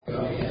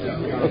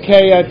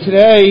Okay,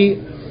 today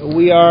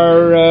we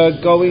are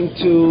going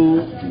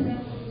to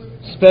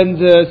spend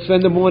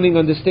the morning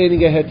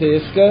understanding a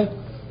Hete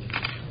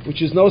Iska,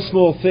 which is no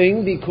small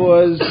thing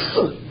because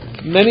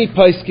many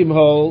Paiskim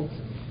hold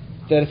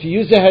that if you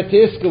use a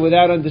Hete Iska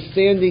without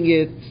understanding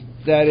it,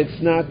 that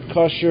it's not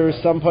kosher.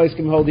 Some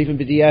Paiskim hold even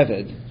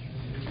b'diavad.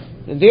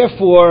 And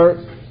therefore,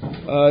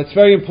 it's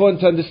very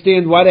important to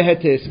understand what a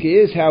Hete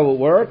Iska is, how it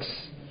works.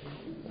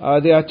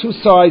 There are two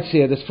sides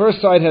here. This first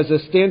side has a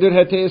standard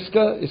Hete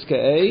Iska, Iska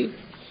A.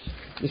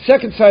 The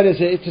second side is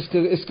a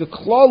Iska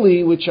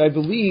Klali, which I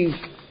believe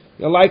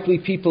are likely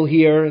people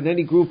here. In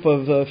any group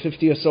of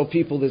 50 or so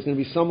people, there's going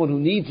to be someone who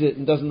needs it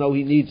and doesn't know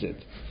he needs it.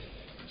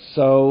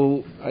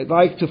 So I'd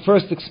like to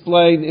first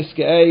explain Iska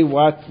A,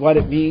 what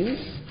it means,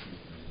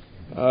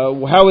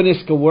 how an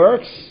Iska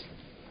works.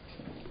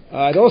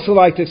 I'd also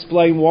like to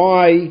explain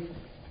why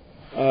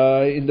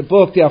in the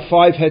book there are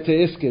 5 Hete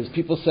Iskas.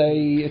 People say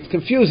it's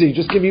confusing,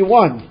 just give me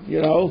one,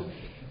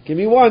 give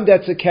me one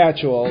that's a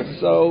catch-all.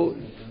 So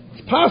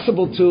it's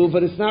possible to,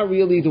 but it's not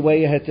really the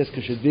way a Hete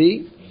Iska should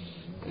be.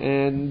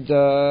 And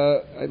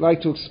I'd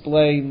like to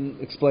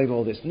explain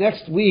all this.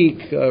 Next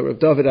week, Rav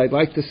David, I'd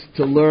like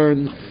to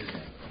learn,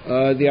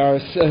 there are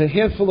a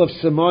handful of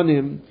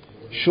simanim,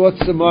 short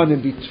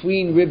simanim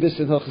between Ribbis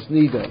and Hilchos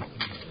Nida.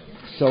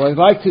 So what I'd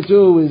like to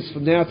do is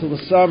from now till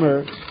the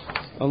summer,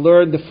 I'll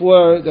learn the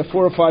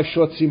four or five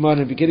short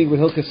simanim, beginning with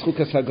Hilchos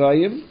Chukas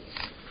Hagayim,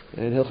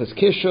 and Hilchos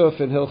Kishuf,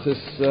 and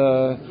Hilchos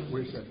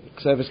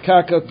Kseves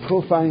Kaka,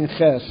 Kuf Ayin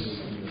Ches.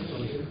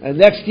 And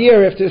next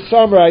year, after the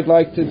summer, I'd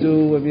like to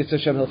do Mitzvah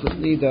Shem Hilchos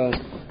Nida,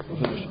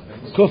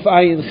 Kuf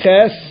Ayin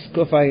Ches,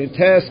 Kuf Ayin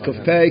Tes,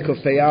 Kuf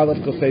Pei Aleph,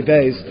 Kuf Pei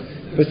Beis.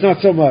 But it's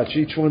not so much.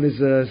 Each one is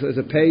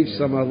a page,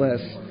 some are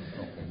less.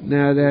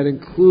 Now that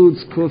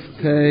includes Kuf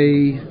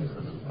Pei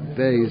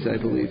Beis, I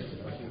believe.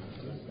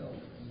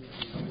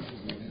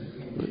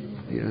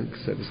 Yeah,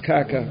 Kseves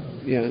Kaka.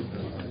 Yeah,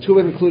 2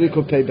 included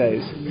Kuf Pei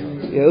Beis.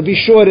 Yeah, it'll be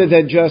shorter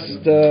than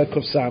just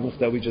Kuf Samach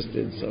that we just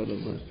did. So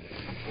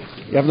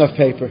you have enough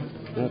paper.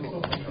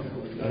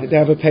 Okay. They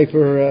have a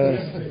paper.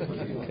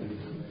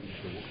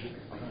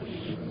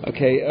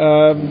 Okay.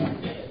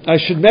 I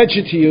should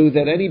mention to you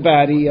that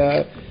anybody,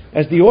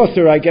 as the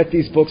author, I get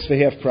these books for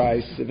half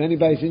price. If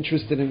anybody's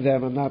interested in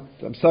them,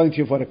 I'm selling to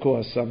you for what it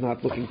costs. So I'm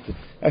not looking to,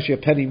 actually a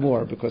penny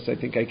more because I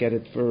think I get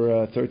it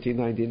for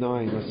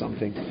 $13.99 or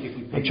something.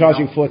 I'm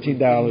charging $14.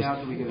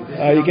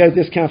 You get a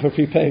discount for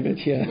prepayment,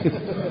 yeah.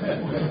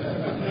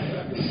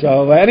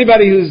 So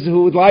anybody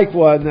who would like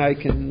one, I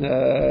can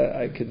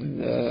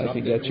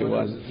get you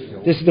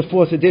one. This is the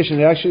 4th edition.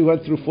 It actually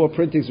went through 4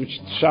 printings, which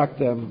shocked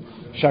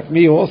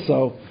me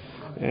also.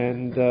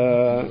 And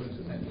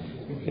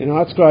in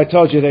ArtScroll, I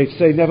told you, they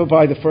say never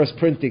buy the first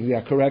printing. There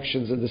are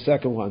corrections in the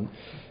second one.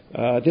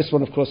 This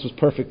one, of course, was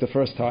perfect the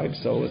first time,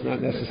 so it was not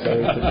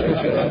necessary to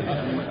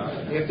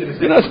make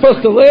it. You're not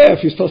supposed to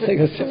laugh. You're supposed to take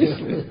it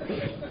seriously.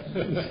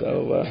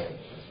 So,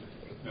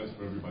 that's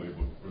for everybody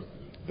but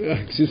the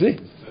first. Excuse me?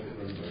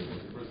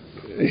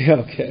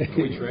 Yeah, okay.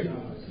 Can we trade?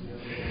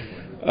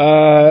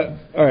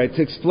 All right,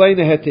 to explain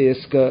the Hete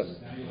Iska,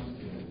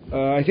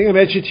 I think I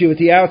mentioned to you at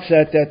the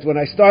outset that when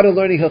I started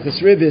learning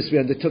Hilchos Ribbis, we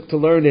undertook to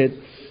learn it.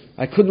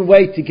 I couldn't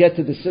wait to get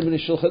to the Siman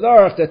Shulchan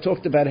Aruch that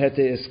talked about Hete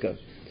Iska.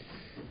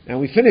 And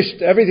we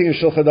finished everything in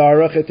Shulchan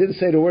Aruch. It didn't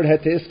say the word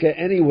Hete Iska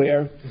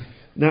anywhere.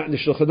 Not in the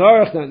Shulchan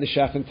Aruch, not in the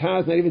Shach and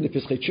Taz, not even the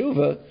Pischei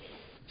Tshuva.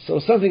 So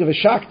it's something of a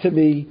shock to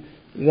me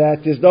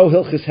that there's no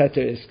Hilchos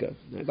Hete Iska.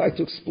 I'd like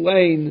to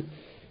explain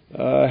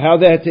how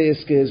the Hete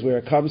Iska is, where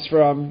it comes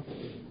from,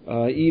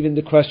 even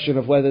the question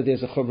of whether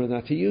there's a chumrah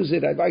not to use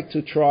it. I'd like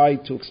to try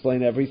to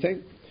explain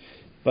everything,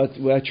 but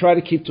I try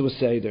to keep to a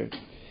Seder.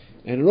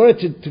 And in order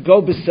to go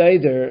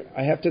beseder,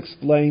 I have to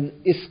explain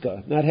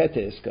Iska, not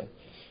Hete Iska,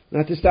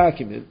 not this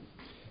document,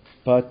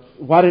 but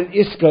what an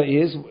Iska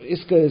is.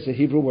 Iska is a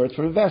Hebrew word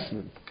for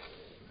investment.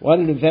 What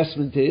an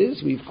investment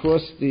is, we've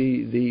crossed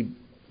the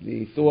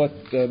thought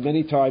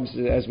many times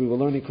as we were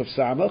learning Kuf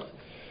Samach,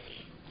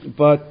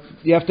 but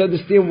you have to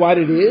understand what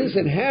it is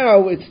and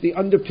how it's the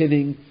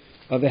underpinning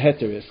of a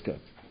Heter Iska.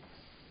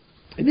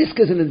 An Iska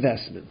is an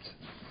investment.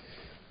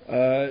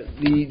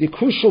 The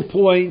crucial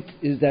point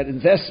is that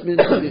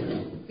investment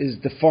is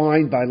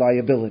defined by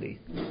liability.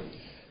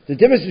 The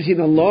difference between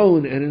a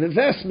loan and an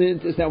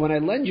investment is that when I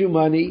lend you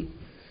money,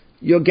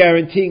 you're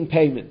guaranteeing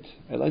payment.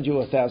 I lend you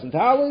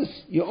 $1,000,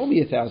 you owe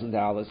me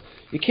 $1,000.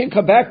 You can't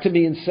come back to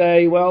me and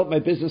say, well, my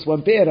business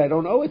went bad, I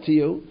don't owe it to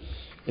you.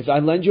 If I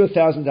lend you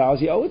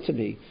 $1,000, you owe it to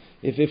me.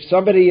 If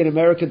somebody in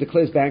America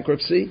declares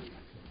bankruptcy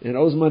and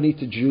owes money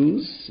to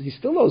Jews, he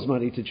still owes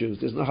money to Jews.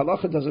 There's no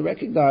halacha doesn't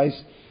recognize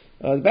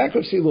the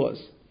bankruptcy laws.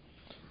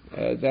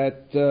 And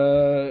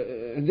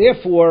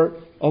therefore,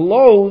 a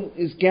loan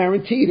is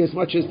guaranteed as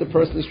much as the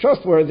person is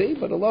trustworthy,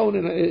 but a loan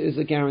is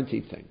a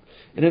guaranteed thing.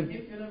 And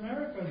in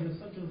America, there's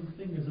such a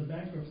thing as a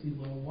bankruptcy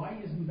law. Why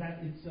isn't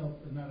that itself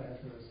not a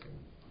Hete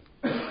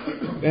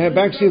Iska?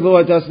 Bankruptcy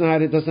law doesn't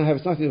have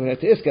it's nothing to do with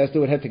Hete Iska, it has to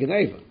do with Hete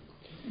Geneva.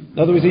 In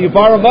other words, if you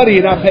borrow money,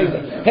 you're not paying.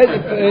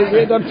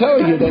 I'm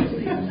telling you that.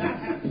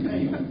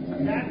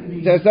 That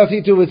That has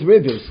nothing to do with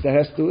ribbis. That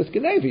has to do with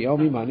Geneva. You owe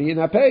me money, you're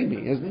not paying me.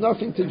 It has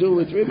nothing to do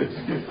with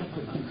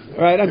ribbis.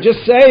 All right, I'm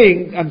just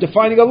saying, I'm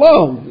defining a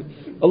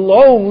loan. A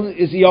loan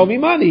is you owe me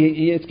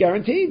money. It's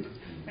guaranteed.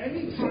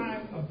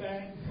 Anytime a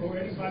bank or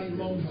anybody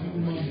loans you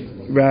money,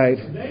 right,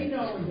 they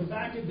know in the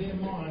back of their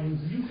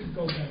minds you could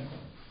go bankrupt.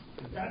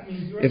 That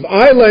means if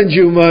I lend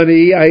you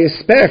money, I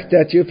expect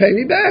that you pay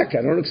me back.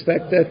 I don't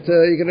expect that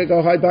you're going to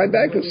go hide behind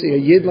bankruptcy. A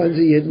yid lends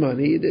a yid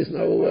money. There's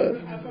no...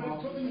 I'm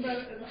talking about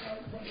an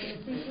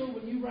official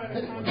when you write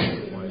a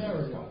contract in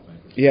America.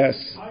 Yes.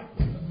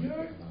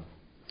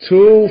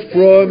 To,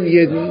 from,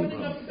 Yidden.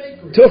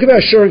 Talk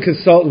about Shuren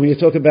Consultant when you're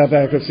talking about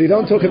bankruptcy.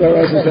 Don't talk about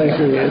Rosen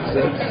Bakery.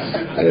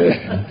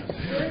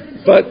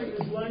 But...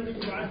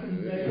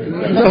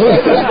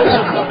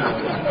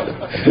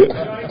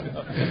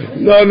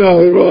 No,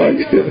 wrong.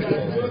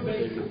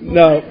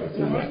 No,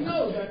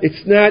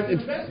 it's not.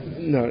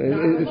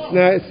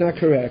 It's not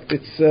correct.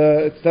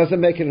 It doesn't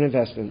make it an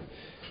investment.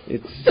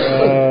 It's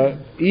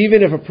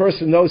even if a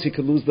person knows he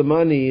could lose the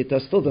money, it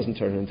still doesn't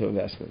turn it into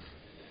investment.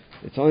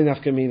 It's only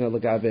nafkamina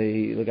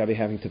legabe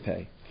having to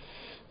pay.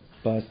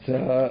 But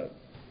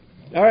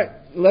all right,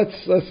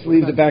 let's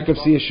leave the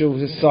bankruptcy issue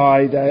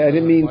aside. I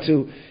didn't mean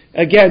to.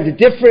 Again, the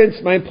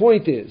difference. My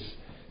point is.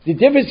 The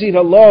difference between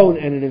a loan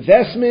and an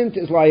investment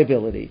is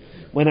liability.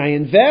 When I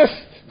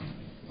invest,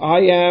 I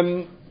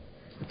am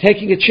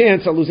taking a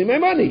chance of losing my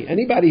money.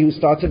 Anybody who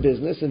starts a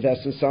business,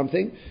 invests in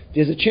something,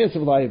 there's a chance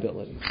of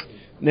liability.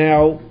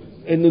 Now,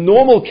 in the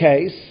normal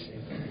case,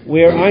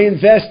 where I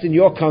invest in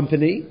your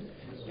company,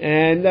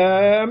 and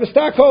I'm a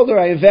stockholder,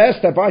 I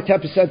invest, I buy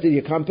 10% of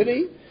your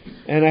company,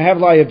 and I have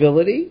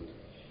liability,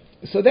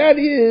 so that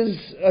is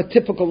a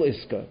typical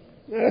ISKA.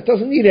 Now, that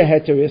doesn't need a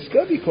heter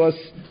ISKA because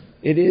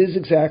it is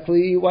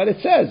exactly what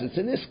it says. It's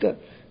an ISKA.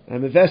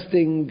 I'm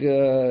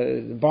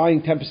investing,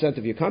 buying 10%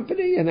 of your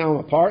company, and now I'm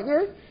a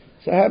partner.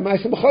 So I have my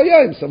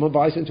samachayim. Someone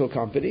buys into a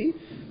company.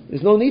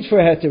 There's no need for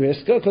a heter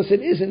ISKA because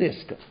it is an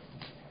ISKA.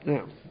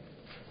 Now,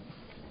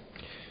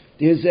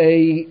 there's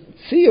a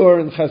tziyur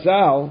in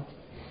Chazal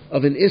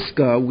of an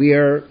ISKA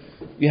where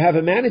you have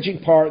a managing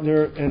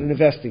partner and an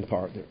investing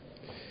partner.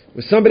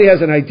 Where somebody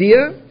has an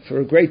idea for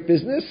a great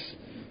business,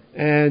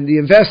 and the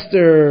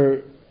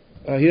investor,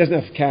 he doesn't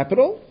have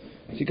capital.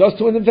 So he goes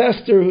to an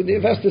investor, who the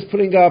investor is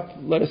putting up,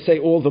 let us say,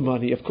 all the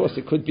money. Of course,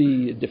 it could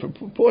be in different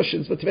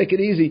proportions, but to make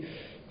it easy,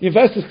 the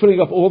investor is putting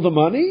up all the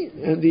money,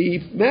 and the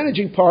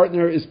managing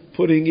partner is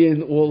putting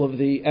in all of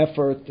the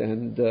effort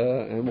and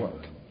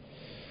work.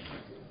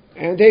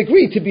 And they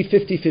agree to be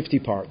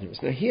 50-50 partners.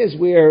 Now, here's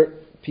where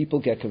people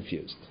get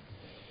confused.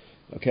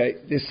 Okay?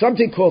 There's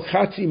something called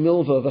Chatzi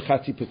Milva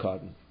v'Chatzi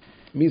Pekadon.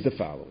 It means the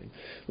following.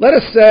 Let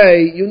us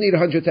say you need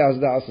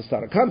 $100,000 to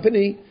start a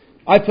company.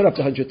 I put up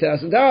the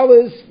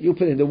 $100,000, you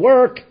put in the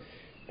work,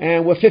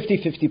 and we're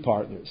 50-50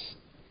 partners.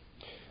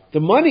 The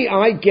money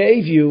I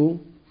gave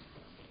you,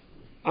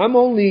 I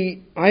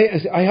only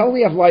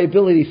have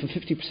liability for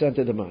 50%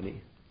 of the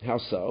money. How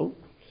so?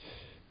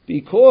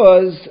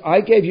 Because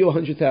I gave you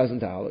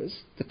 $100,000.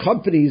 The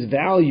company's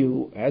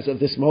value as of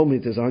this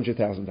moment is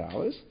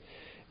 $100,000,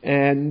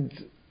 and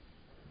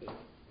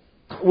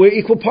we're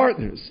equal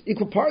partners.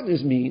 Equal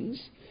partners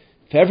means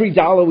for every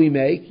dollar we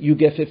make, you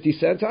get 50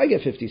 cents, I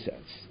get 50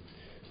 cents.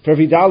 For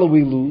every dollar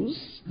we lose,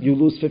 you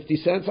lose 50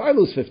 cents, I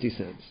lose 50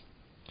 cents.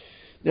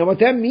 Now what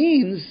that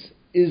means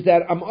is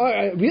that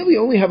I really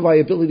only have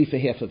liability for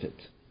half of it.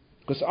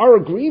 Because our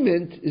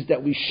agreement is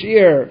that we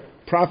share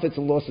profits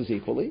and losses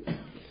equally.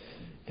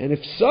 And if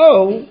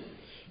so,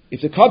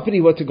 if the company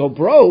were to go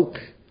broke,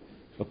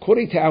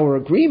 according to our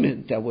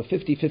agreement that we're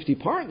 50-50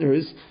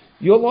 partners,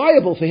 you're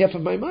liable for half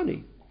of my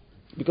money.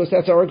 Because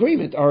that's our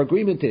agreement. Our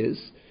agreement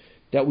is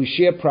that we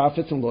share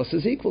profits and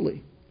losses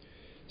equally.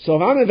 So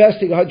if I'm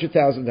investing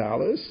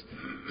 $100,000,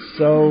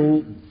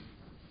 so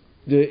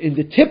in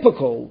the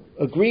typical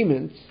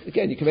agreement,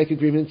 again, you can make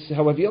agreements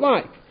however you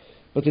like,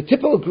 but the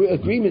typical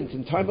agreement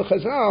in time of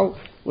Chazal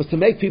was to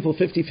make people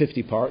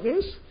 50-50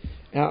 partners.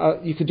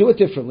 You could do it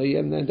differently,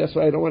 and that's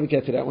why I don't want to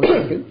get to that one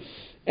second.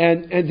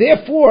 And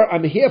therefore,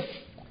 I'm half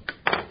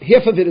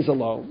of it is a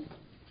loan.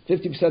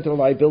 50% of the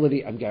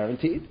liability I'm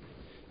guaranteed,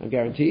 and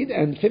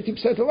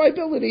 50% of the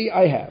liability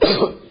I have.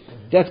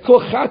 That's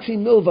called Chatzi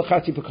Milva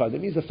Chatzi Pekadon.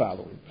 It means the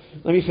following.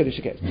 Let me finish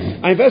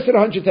again. I invested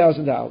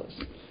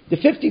 $100,000. The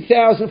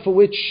 $50,000 for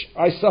which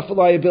I suffer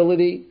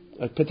liability,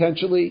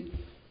 potentially,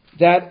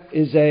 that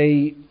is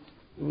the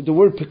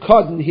word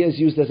Pekadon here is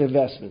used as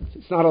investment.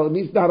 It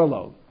means not a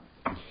loan.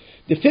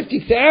 The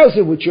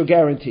 $50,000 which you're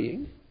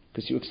guaranteeing,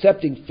 because you're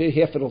accepting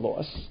half of the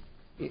loss,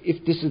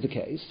 if this is the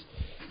case,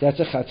 that's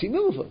a Chatzi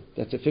Milva.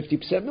 That's a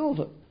 50%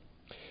 Milva.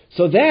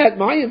 So that,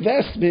 my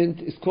investment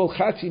is called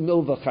Chatzi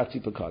Milva Chatzi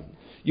Pekadon.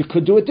 You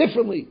could do it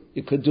differently.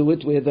 You could do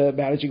it where the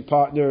managing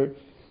partner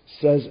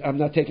says, I'm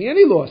not taking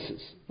any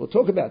losses. We'll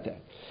talk about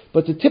that.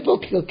 But the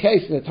typical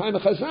case in the time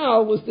of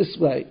Chazal was this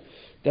way,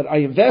 that I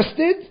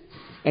invested,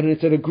 and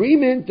it's an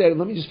agreement that,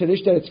 let me just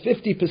finish, that it's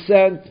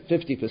 50%,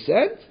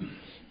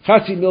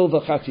 Chatzi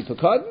Milva Chatzi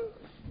Pekadon,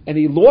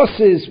 any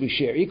losses we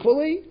share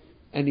equally,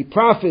 any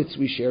profits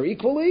we share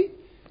equally,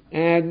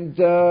 And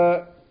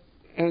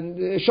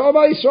Shalom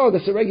Yisrael,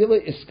 that's a regular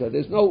iska.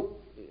 There's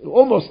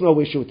almost no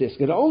issue with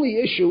iska. The only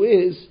issue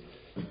is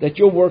that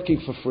you're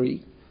working for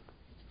free.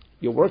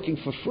 You're working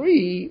for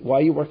free. Why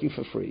are you working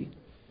for free?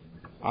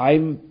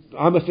 I'm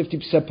a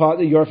 50%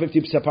 partner, you're a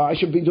 50% partner. I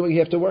should be doing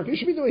half the work. You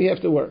should be doing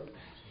half the work.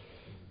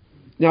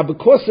 Now,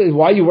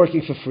 why are you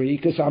working for free?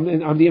 Because I'm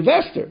the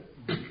investor.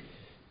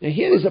 Now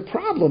here there's a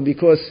problem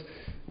because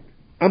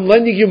I'm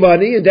lending you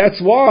money, and that's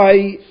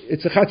why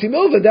it's a chatzi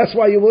milva. That's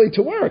why you're willing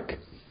to work.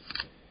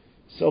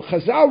 So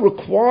Chazal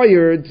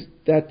required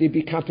that there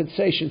be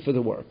compensation for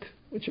the work,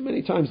 which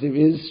many times there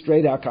is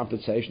straight out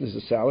compensation. There's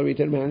a salary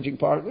to the managing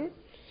partner.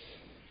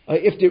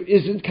 If there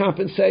isn't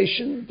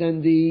compensation,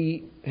 then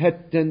the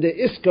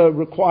iska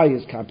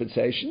requires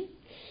compensation.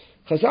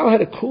 Chazal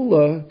had a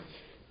kula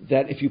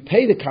that if you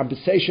pay the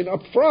compensation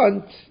up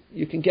front,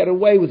 you can get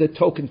away with a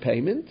token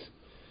payment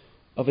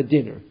of a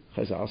dinner.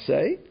 Chazal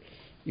say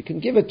you can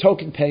give a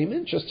token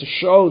payment just to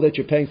show that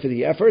you're paying for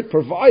the effort,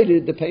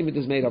 provided the payment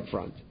is made up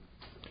front.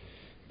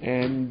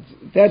 And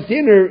that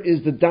dinner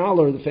is the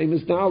dollar, the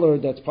famous dollar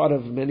that's part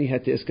of many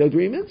het iska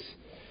agreements,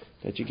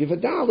 that you give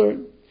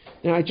 $1.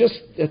 Now, I just,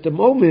 at the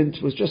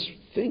moment, was just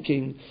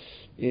thinking,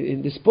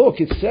 in this book,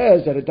 it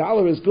says that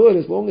 $1 is good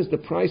as long as the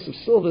price of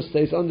silver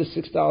stays under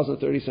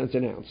 $6.30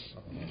 an ounce.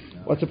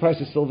 What's the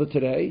price of silver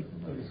today?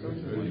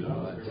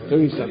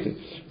 30 something.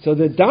 So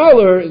the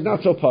dollar is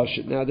not so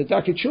pashut. Now, the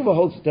Darkei Teshuva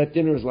holds that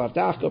dinner is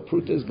lavdaka,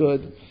 pruta is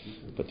good,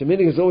 but the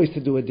minhag is always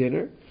to do a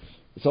dinner.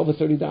 It's over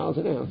 $30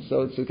 an ounce,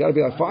 so it's got to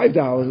be like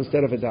 $5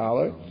 instead of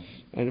 $1,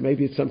 and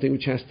maybe it's something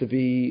which has to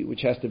be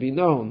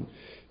known.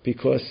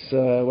 Because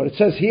what it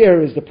says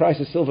here is the price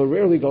of silver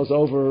rarely goes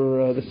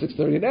over the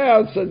 $6.30 an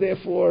ounce, and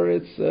therefore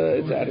it's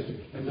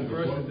adequate.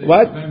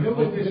 What?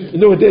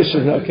 New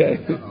edition, okay.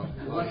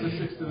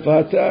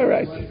 But all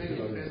right,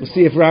 we'll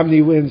see if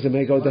Romney wins. It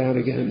may go down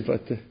again.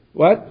 But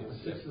what? The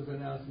sixth of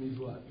an ounce means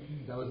what?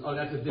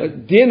 That's a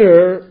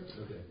dinner.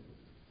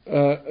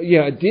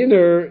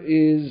 Dinner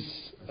is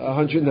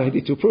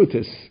 192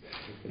 prutas,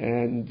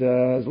 and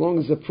as long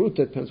as the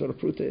pruta depends what a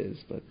pruta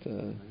is, but.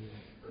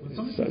 When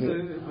somebody says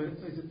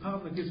a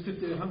partner gives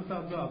 $100,000,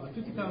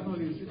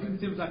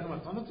 $50,000 is like a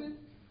matana?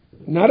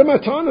 Not a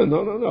matana,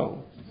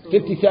 no.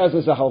 50,000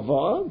 is a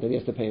halva, then he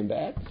has to pay him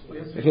back.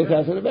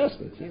 50,000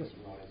 investment. Yes.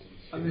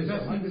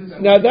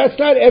 Now that's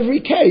not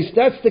every case.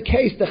 That's the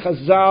case that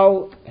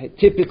Chazal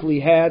typically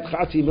had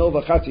chatzi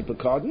milva, chatzi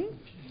pekadon,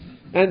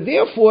 and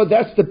therefore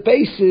that's the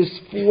basis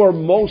for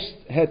most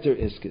heter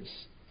iskis.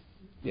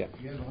 Yeah.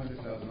 You have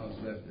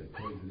 $100,000 left,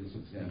 according to this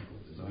example.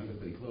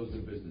 They close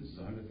their business.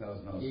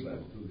 $100,000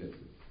 left. Who gets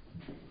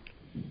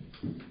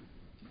it?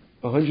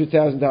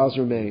 $100,000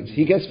 remains.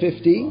 He gets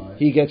 50.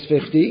 He gets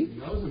 50,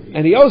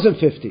 and he owes him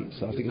 50.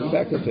 So I have to give him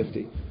back the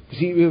 50 because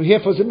he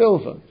half was a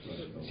milva.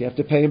 So you have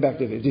to pay him back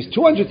the 50. There's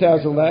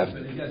 $200,000 left.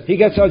 He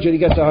gets 100. He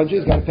gets 100.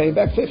 He's got to pay him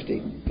back 50.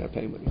 He's got to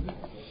pay him money.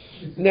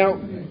 Now.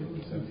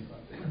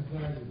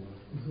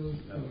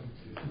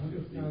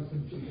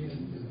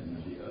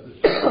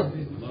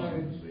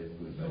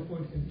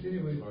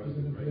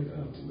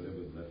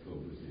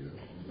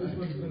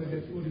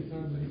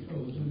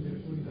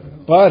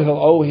 But he'll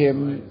owe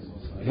him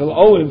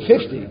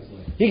 50.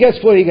 He gets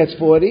 40, he gets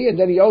 40, and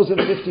then he owes him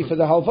 50 for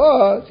the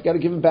halva. He's got to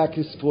give him back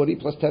his 40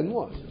 plus 10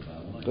 more,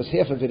 because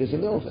half of it is a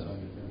milva.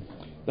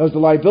 Now, the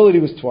liability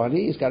was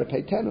 20, he's got to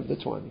pay 10 of the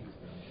 20.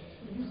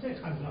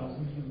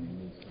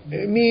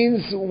 It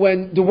means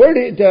when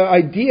the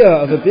idea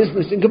of a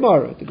business in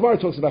Gemara, the Gemara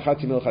talks about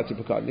chatzi mil, chatzi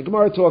pekadon. The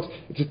Gemara talks,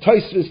 it's a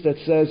Tosfos that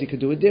says you can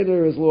do a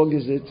dinner as long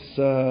as it's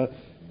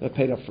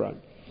paid up front.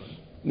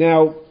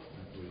 Now,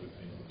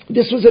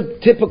 this was a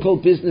typical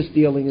business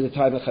dealing in the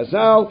time of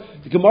Chazal.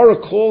 The Gemara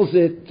calls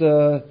it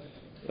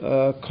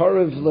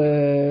karev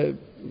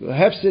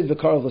lehefsid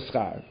v'karev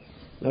l'schar.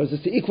 Now, it's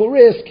the equal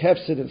risk,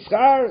 hefsid and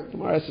schar. The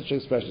Gemara has such an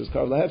expression as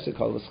karev lehefsid,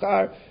 karev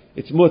l'schar.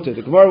 It's mutter.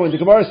 When the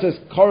Gemara says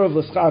karev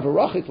l'schar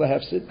v'rachik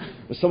lehefsid,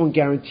 where someone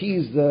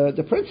guarantees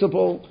the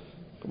principle,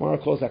 the Gemara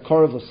calls that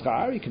karev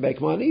l'schar. You can make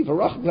money.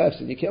 V'rachik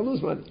lehefsid, you can't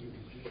lose money.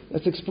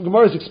 That's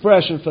Gemara's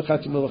expression for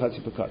chatzi mil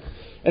chatzi pekadon.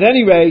 At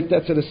any rate,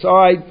 that's an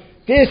aside.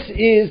 This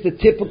is the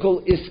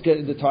typical iska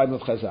in the time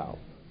of Chazal.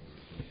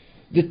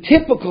 The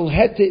typical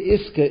hete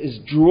iska is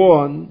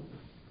drawn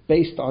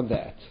based on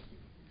that.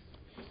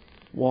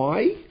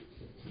 Why?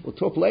 We'll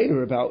talk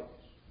later about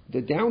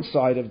the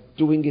downside of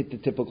doing it the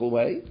typical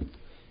way,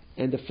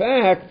 and the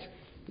fact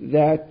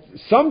that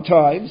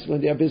sometimes when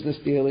there are business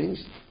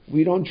dealings,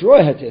 we don't draw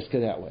a hete iska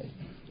that way.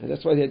 And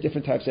that's why there are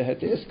different types of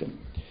hete iska.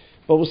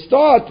 But we'll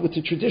start with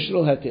the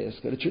traditional hete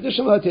iska. The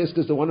traditional hete iska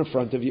is the one in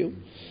front of you.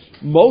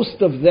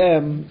 Most of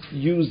them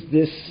use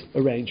this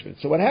arrangement.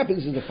 So what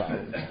happens is the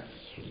following.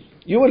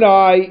 You and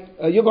I,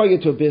 you're going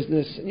into a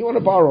business and you want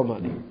to borrow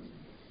money.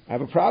 I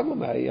have a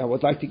problem. I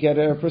would like to get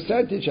a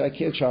percentage. I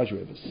can't charge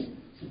rivers.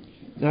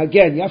 Now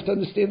again, you have to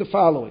understand the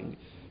following.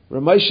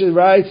 Ramosha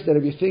writes that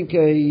if you think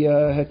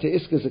a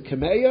hete iska is a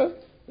kameya,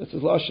 that's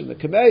his lashon, the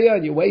kameya,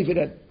 and you waive it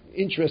at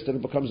interest and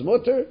it becomes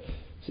mutter.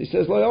 So he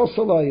says, lo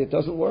yalsalai, it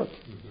doesn't work.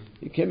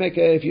 You can't make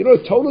if you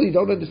totally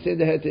don't understand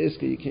the het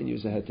iska, you can't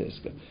use the het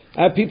iska.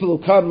 I have people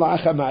who come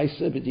lacha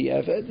ma'isa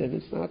b'di'evet, and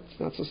it's not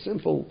so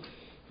simple.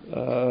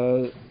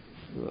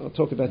 I'll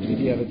talk about the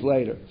b'di'evet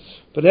later.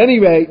 But at any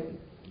rate,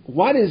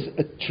 what is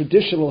a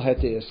traditional het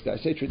iska? I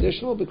say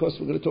traditional because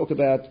we're going to talk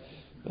about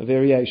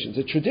variations.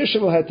 A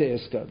traditional het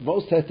iska,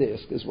 most het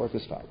iskas work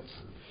as follows.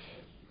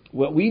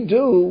 What we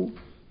do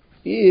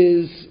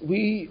is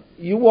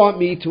you want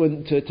me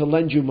to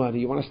lend you money.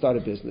 You want to start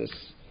a business.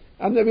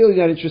 I'm really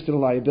not interested in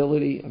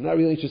liability. I'm not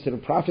really interested in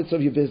profits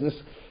of your business.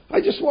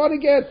 I just want to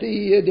get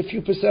the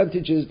few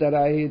percentages that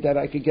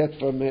I could get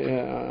from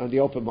on the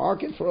open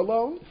market for a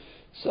loan.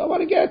 So I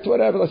want to get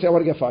whatever. Let's say I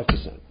want to get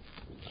 5%.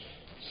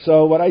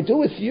 So what I do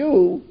with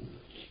you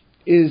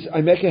is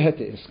I make a het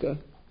iska,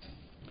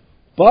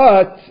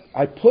 but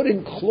I put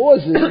in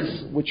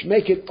clauses which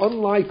make it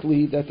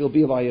unlikely that there'll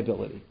be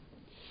liability.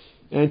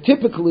 And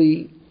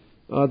typically,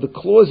 the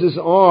clauses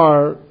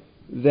are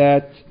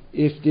that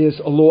if there's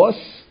a loss,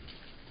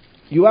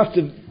 you have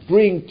to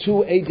bring 2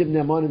 Eidim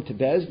Nemanim to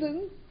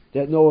Bezdin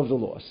that know of the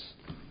loss.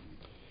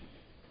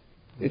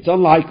 It's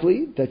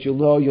unlikely that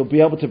you'll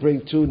be able to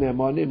bring 2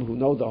 Nemanim who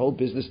know the whole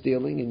business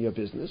dealing in your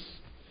business.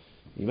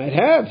 You might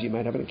have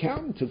an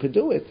accountant who could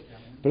do it,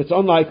 but it's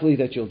unlikely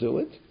that you'll do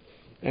it.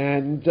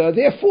 And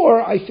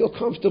therefore, I feel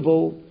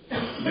comfortable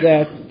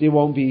that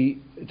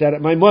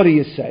that my money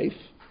is safe.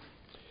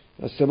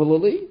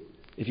 Similarly,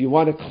 if you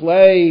want to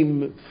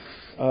claim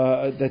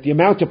that the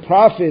amount of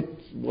profit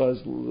there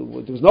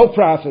was no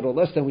profit or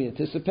less than we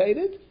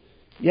anticipated,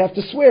 you have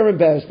to swear in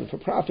Bezdin. For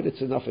profit,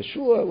 it's enough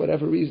assure,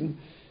 whatever reason.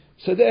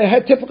 So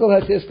the typical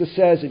het iska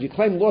says if you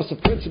claim loss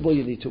of principal,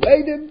 you need to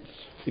aid him.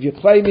 If you're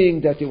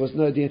claiming that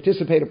the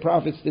anticipated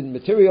profits didn't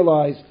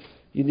materialize,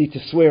 you need to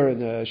swear in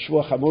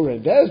shvua chamura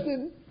in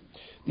Bezdin.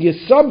 The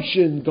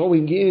assumption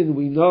going in,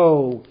 we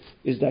know,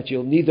 is that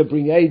you'll neither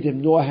bring aidim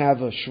nor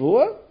have a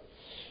shvua,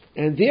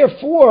 and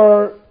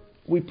therefore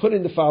we put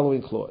in the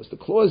following clause. The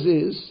clause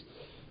is,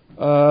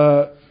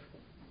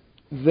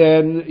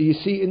 then you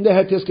see in the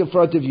het iska in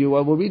front of you,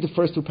 I will read the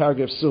first 2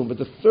 paragraphs soon, but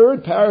the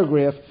 3rd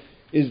paragraph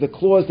is the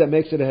clause that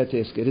makes it a het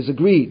iska. It is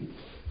agreed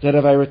that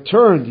if I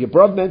return the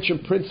above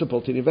mentioned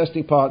principal to the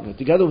investing partner,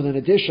 together with an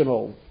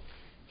additional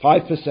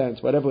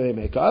 5%, whatever they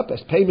make up,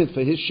 as payment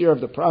for his share of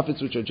the profits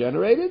which are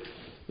generated,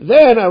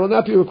 then I will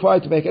not be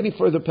required to make any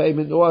further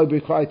payment, nor I will be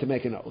required to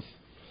make an oath.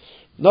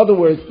 In other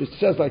words, it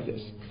says like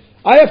this.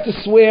 I have to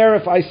swear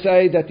if I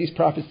say that these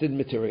profits didn't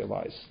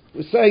materialize.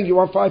 We're saying you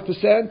want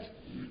 5%,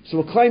 so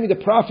we're claiming the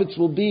profits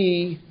will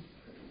be,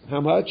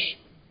 how much?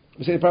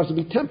 We're saying the profits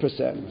will be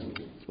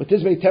 10%. With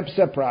this being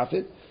 10%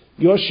 profit,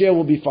 your share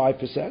will be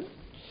 5%.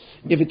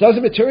 If it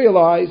doesn't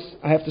materialize,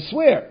 I have to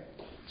swear.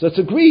 So it's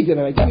agreed that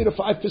if I give you the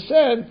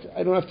 5%,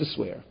 I don't have to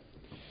swear.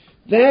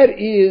 That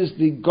is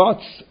the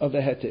guts of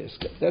the het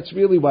iska. That's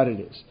really what it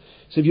is.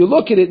 So if you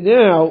look at it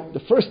now, the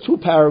first 2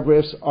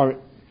 paragraphs are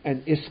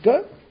an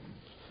iska.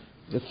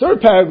 The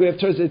 3rd paragraph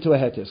turns into a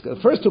het iska.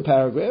 The first 2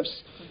 paragraphs,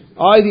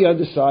 I, the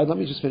undersigned, let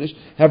me just finish,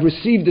 have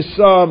received the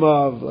sum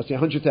of, let's say,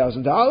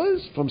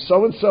 $100,000 from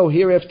so-and-so,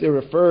 hereafter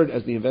referred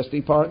as the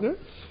investing partner,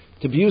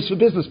 to be used for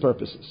business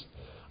purposes.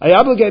 I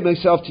obligate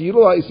myself to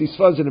utilize these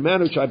funds in a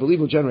manner which I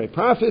believe will generate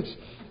profits.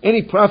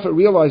 Any profit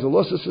realized or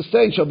losses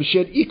sustained shall be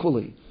shared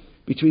equally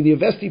between the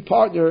investing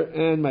partner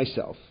and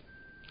myself.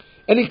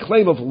 Any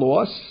claim of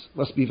loss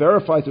must be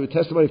verified through a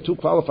testimony of 2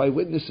 qualified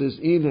witnesses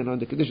in and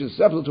under conditions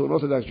acceptable to an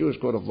Orthodox Jewish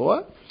court of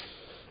law.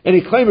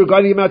 Any claim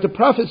regarding the amount of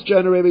profits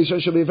generated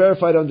shall be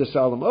verified under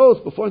solemn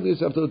oath before it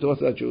is acceptable to the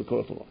Orthodox Jewish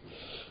court of law.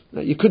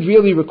 Now, you could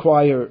really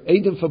require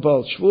Eidim for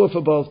both, Shvua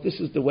for both.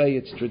 This is the way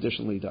it's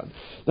traditionally done.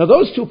 Now,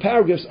 those 2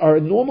 paragraphs are a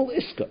normal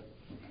iska.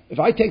 If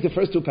I take the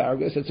first 2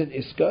 paragraphs, it's an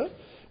iska,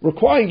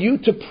 requiring you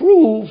to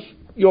prove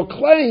your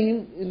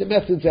claim in the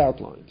methods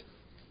outlined.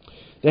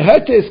 The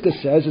het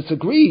iska says it's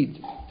agreed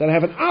that I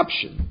have an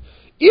option.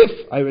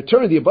 If I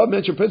return the above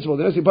mentioned principle,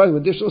 the investing partner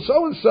with additional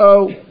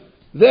so-and-so,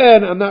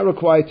 then I'm not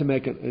required to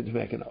make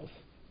an oath.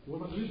 What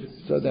about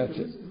ribbis? So that's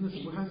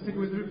it. What has to take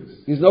away the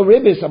ribbis? There's no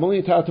ribbis. I'm only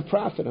entitled to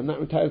profit. I'm not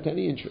entitled to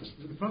any interest.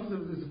 The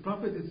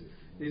profit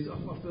is of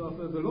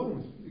the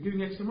loan. You're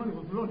giving extra money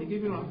for the loan. He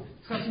gave you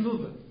Chas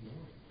Milva.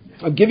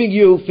 I'm giving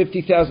you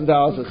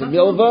 $50,000 as a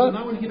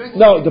milva.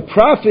 No, the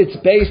profits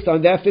based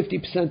on that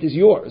 50% is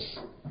yours.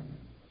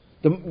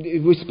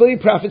 We're splitting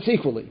profits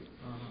equally.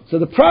 So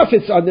the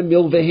profits on the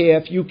milva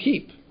half you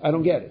keep. I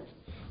don't get it.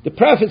 The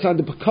profits on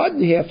the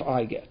pekadon half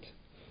I get.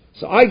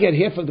 So I get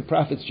half of the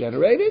profits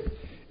generated,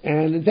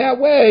 and that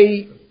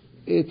way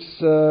it's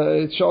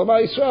Shalom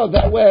Yisrael.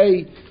 That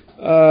way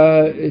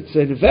it's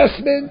an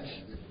investment,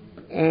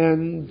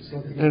 and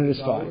it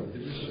is fine.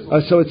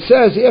 So it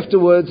says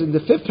afterwards in the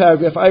 5th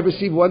paragraph, I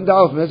received $1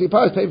 from Hezbollah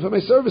Partners paying for my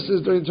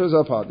services during the terms of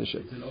our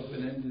partnership. It's an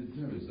open-ended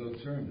term. There's no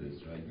term to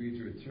this. I agree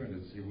to return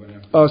it. See when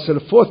after. So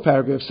the 4th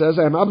paragraph says,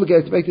 I am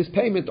obligated to make this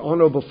payment on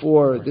or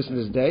before this and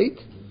this date.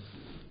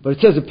 But it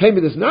says if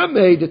payment is not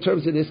made, the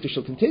terms of the iska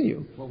shall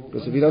continue.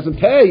 Because if he doesn't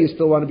pay, you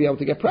still want to be able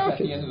to get profit.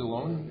 That's the end of the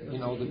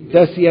loan.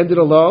 That's the end of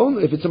the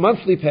loan. If it's a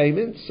monthly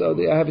payment, so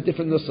I have a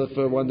different nusach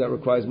for one that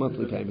requires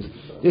monthly payments.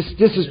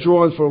 This is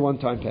drawn for a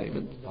one-time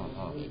payment,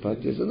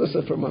 but there's a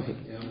nusach for monthly.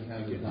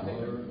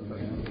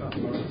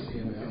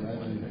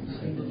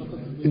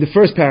 In the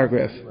first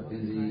paragraph.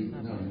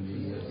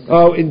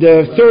 Oh, in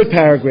the third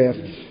paragraph.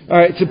 All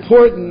right, it's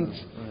important.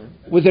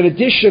 With an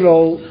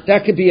additional,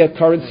 that could be a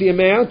currency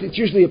amount. It's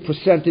usually a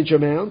percentage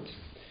amount.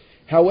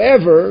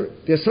 However,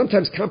 there's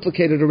sometimes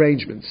complicated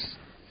arrangements.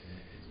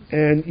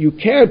 And you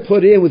can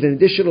put in with an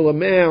additional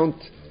amount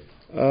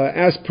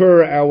as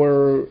per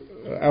our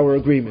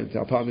agreement,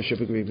 our partnership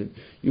agreement.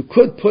 You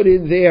could put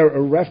in there a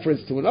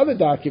reference to another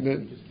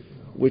document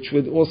which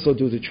would also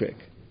do the trick.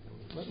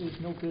 But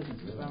there's no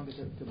business. It's bound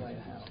to buy a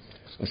house.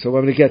 So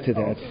I'm going to get to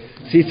that.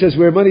 See, it says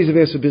where money is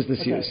advanced for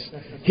business use.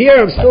 Here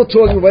I'm still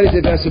talking about money is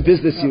advanced for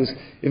business use.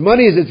 If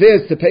money is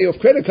advanced to pay off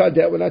credit card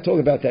debt, we're not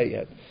talking about that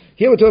yet.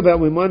 Here we're talking about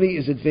when money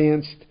is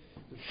advanced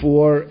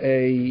for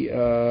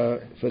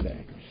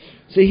that.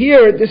 So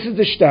here, this is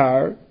the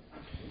shtar.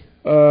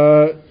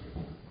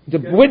 The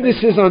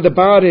witnesses on the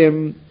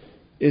bottom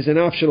is an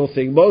optional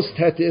thing. Most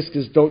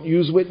hetiskas don't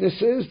use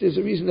witnesses. There's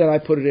a reason that I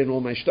put it in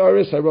all my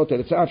shtaris. I wrote that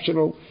it's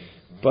optional,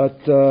 but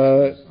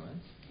the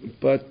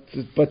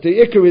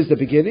ikar is the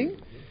beginning,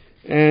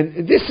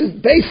 and this is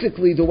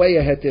basically the way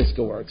a hetiska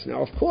works.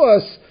 Now, of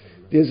course,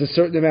 there's a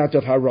certain amount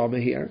of harama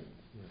here.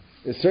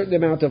 There's a certain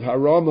amount of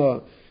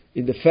harama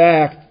in the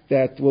fact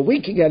that we're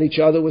winking at each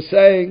other. We're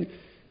saying,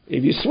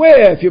 if you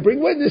swear, if you bring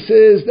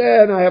witnesses,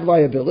 then I have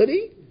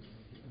liability.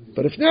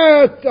 But if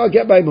not, I'll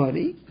get my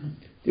money.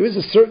 There is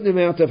a certain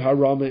amount of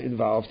harama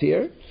involved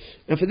here,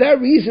 and for that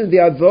reason,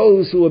 there are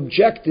those who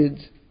objected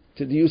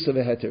to the use of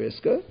a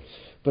heteriska.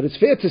 But it's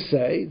fair to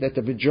say that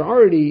the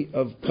majority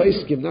of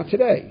poskim, not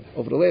today,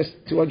 over the last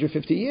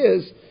 250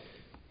 years,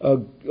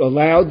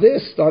 allowed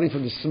this, starting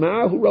from the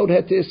Sma, who wrote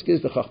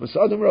hetiskas, the Chachmas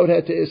Adam wrote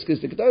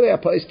hetiskas, the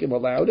Gedolei poskim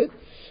allowed it.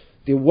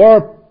 There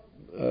were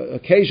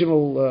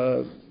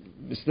occasional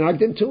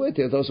misnagdim to it.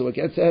 There are those who are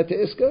against the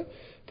hetiska,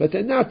 but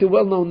they're not the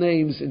well-known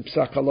names in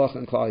Psak Halach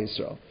and Klal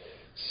Yisrael.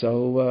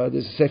 So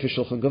there's a Sefer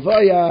Shulchan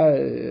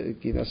Gavaya,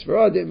 Ginas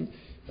Veradim.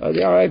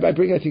 I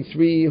bring, I think,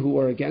 3 who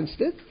are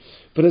against it.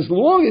 But as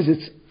long as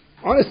it's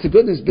honest to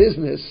goodness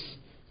business,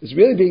 it's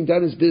really being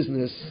done as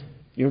business,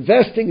 you're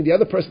investing and the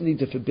other person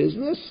needs it for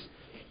business,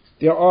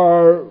 there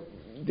are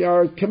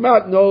come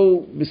out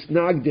no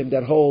misnagdim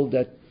that hold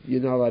that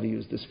you're not allowed to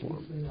use this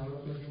form.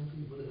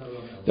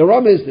 The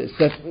rum is this,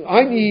 that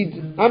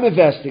I'm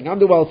investing, I'm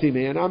the wealthy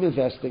man, I'm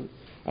investing.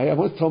 I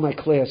once told my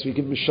class, we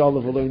give them a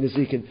shalom, we'll learn the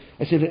zikin.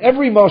 I said, in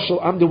every mashal,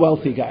 I'm the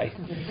wealthy guy.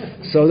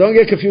 So don't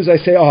get confused, I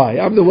say,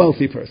 I'm the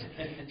wealthy person.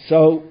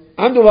 So,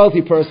 I'm the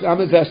wealthy person,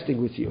 I'm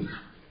investing with you.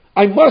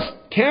 I must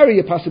carry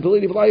a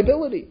possibility of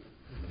liability.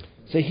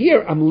 So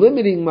here, I'm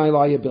limiting my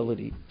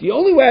liability. The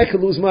only way I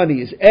can lose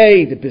money is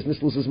A, the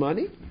business loses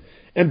money,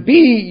 and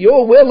B,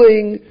 you're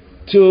willing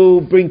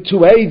to bring 2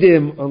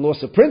 eidim on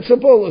loss of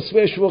principal, or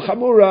swear shvur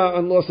chamura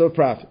on loss of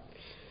profit.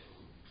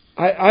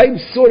 I'm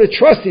sort of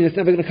trusting it's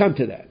never going to come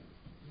to that.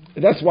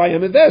 And that's why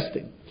I'm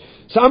investing.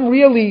 So I'm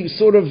really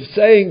sort of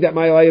saying that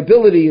my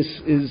liability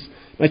is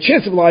my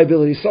chance of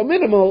liability is so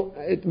minimal,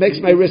 it makes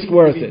my risk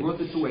worth it.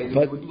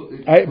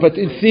 But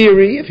in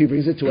theory, if he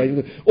brings it to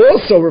eidim,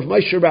 also Rav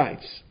Moshe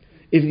writes,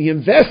 if the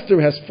investor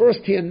has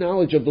first-hand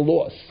knowledge of the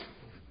loss,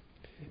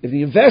 if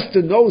the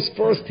investor knows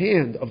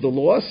first-hand of the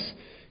loss,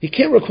 he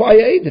can't require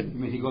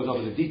eidim. He goes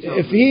over the details.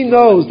 If he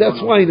knows,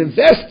 that's why an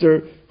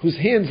investor who's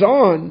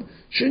hands-on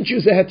shouldn't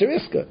use a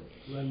heteriska.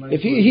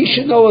 If he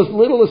should know as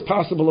little as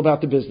possible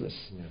about the business.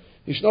 Yeah.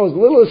 He should know as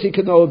little as he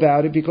can know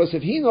about it, because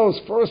if he knows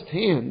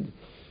firsthand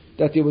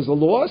that there was a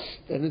loss,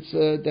 then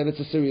it's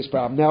a serious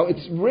problem. Now,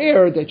 it's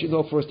rare that you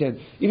know firsthand.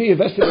 Even if you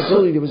invest in a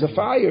building, there was a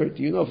fire.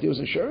 Do you know if there was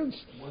insurance?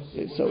 So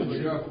it's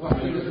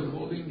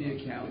holding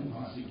the accountant.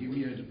 So give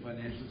me a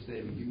financial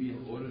statement, give me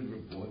an audit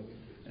report,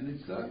 and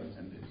it's done.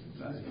 And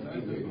it's not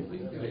a difficult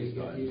thing to get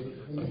done.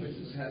 A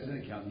business has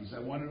an accountant. So I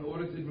want an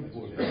audited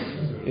report.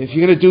 If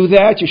you're going to do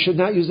that, you should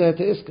not use a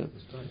heteriska.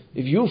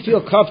 If you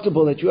feel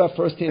comfortable that you have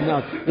first-hand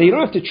knowledge, now you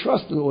don't have to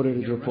trust an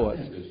audited report,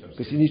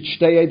 because you need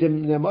shtei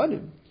eidim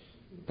nemanim.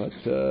 But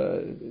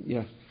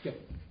yeah.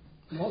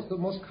 The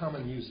most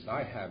common use that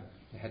I have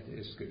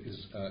is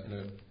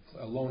in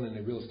a loan in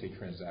a real estate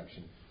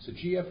transaction. So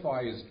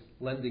GFI is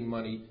lending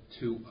money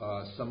to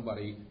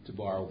somebody to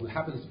borrow who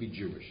happens to be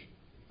Jewish.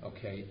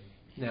 Okay.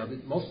 Now,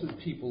 most of the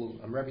people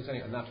I'm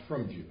representing are not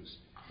from Jews.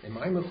 Am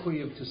I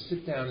mechuyev to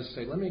sit down and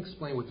say, let me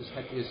explain what this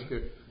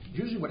heteriska?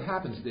 Usually what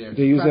happens there...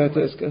 They use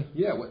heteriska?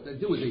 Yeah, what they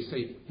do is they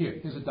say,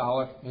 here's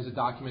 $1, here's a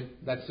document,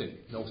 that's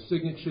it. No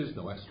signatures,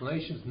 no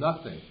explanations,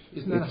 nothing.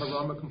 Isn't that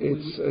harama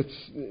completely?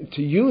 It's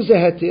to use a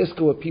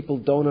heteriska where people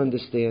don't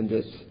understand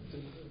it.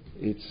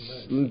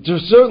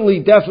 It's certainly,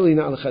 definitely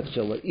not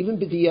lechatchila. Even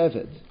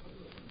b'di'evet.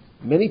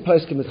 Many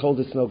poskim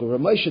hold it's no good. Rav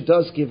Moshe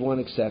does give one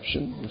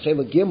exception. In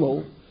Chela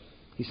Gimel,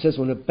 he says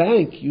when a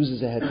bank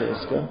uses a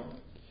heteriska,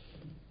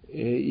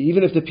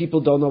 Even if the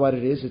people don't know what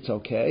it is, it's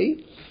okay.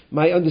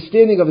 My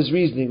understanding of his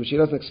reasoning, which he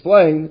doesn't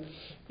explain,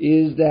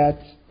 is that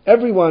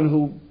everyone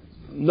who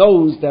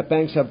knows that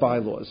banks have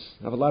bylaws,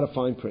 have a lot of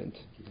fine print.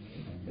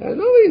 And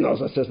nobody knows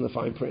what it says in the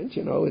fine print.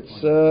 You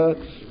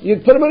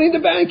put money in the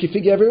bank. You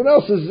figure everyone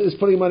else is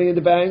putting money in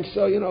the bank,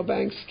 so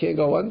banks can't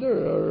go under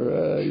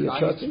or you're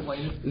trusting.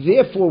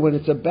 Therefore, when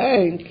it's a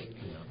bank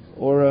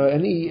or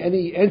any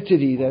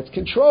entity that's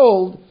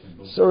controlled,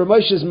 so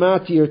Ramesh is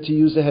matir to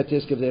use a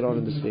hetiska if they don't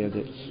understand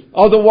it.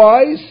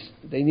 Otherwise,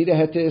 they need a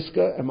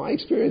hetiska. And my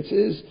experience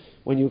is,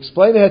 when you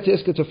explain a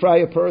hetiska to fry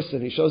a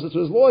person, he shows it to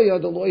his lawyer,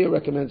 the lawyer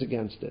recommends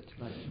against it.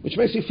 Which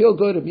makes you feel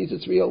good, it means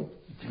it's real.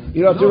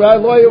 You know, if the right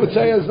lawyer would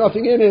say there's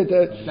nothing in it,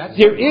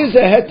 there is a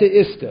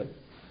hetiska.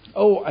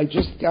 Oh, I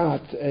just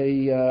got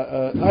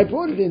I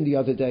brought it in the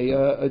other day,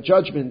 a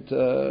judgment,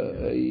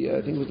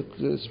 I think it was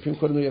the Supreme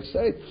Court of New York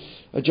State,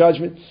 a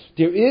judgment.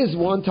 There is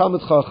one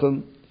Talmud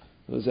Chacham,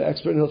 who's an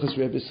expert in Hilchos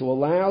Rebbeis, who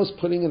allows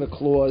putting in a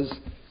clause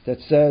that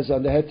says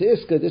on the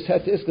hetiska, this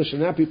hetiska should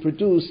not be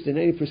produced in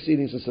any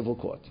proceedings in civil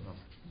court.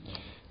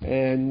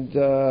 And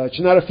it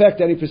should not affect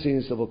any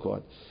proceedings in civil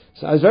court.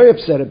 So I was very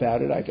upset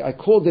about it. I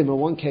called him in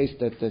one case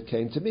that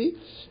came to me,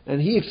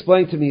 and he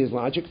explained to me his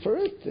logic for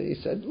it. He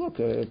said, look,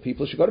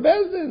 people should go to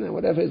Beis Din, and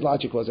whatever his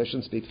logic was, I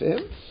shouldn't speak for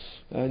him.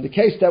 In the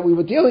case that we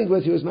were dealing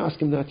with, he was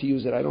asking him not to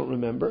use it. I don't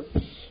remember.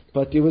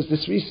 But there was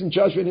this recent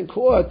judgment in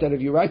court that if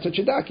you write such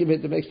a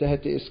document, it makes the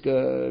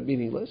hetiska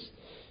meaningless.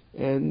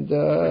 And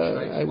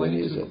I wouldn't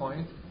use it.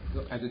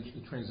 As a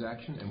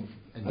transaction,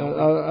 and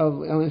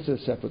I'll answer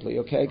it separately,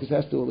 okay? Because it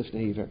has to do with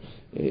Lifnei Iver.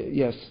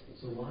 Yes.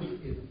 So one,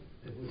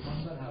 if we're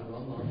talking about how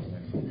Rama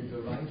is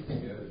the right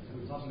here, and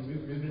we're talking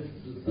Rivers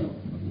to the self,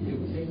 it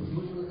would take a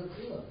mutual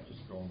Hakila.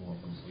 just going off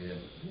and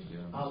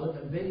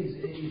But then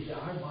if there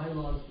are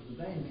bylaws for the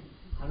bank,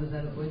 how does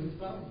that avoid this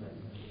problem then?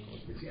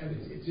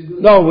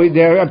 No,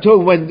 I'm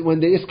talking when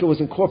the ISKA was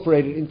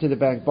incorporated into the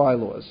bank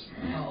bylaws.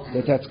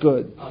 That's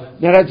good.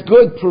 Now that's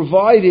good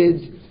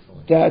provided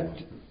that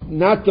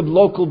not the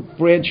local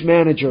branch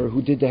manager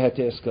who did the het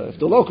ISKA. If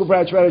the local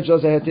branch manager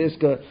does the het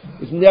ISKA,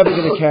 it's never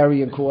going to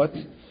carry in court.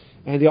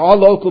 And there are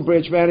local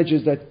branch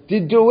managers that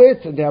did do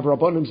it, and they have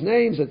Rabbanim's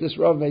names, that this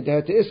Rav made the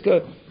het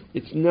ISKA.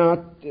 It's not,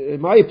 in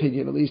my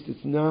opinion at least,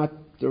 it's not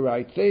the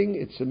right thing.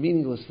 It's a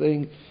meaningless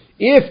thing.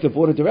 If the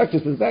board of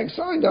directors of the bank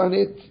signed on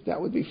it, that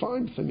would be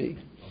fine for me.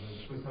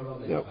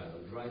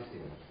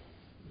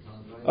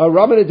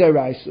 Ramana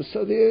Deraisa.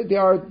 So there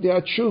are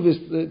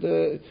truvas.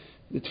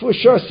 The Tfur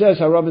Shor says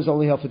Haram is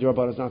only held for the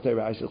Rabban, it's not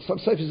Deraisa. Some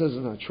Sefer says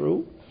it's not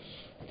true.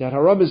 That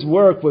Haram is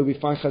work where we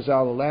find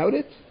Chazal allowed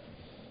it.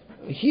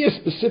 Here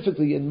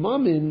specifically in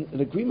Mammon, an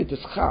agreement is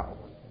Chal.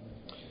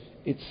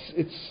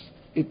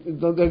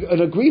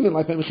 An agreement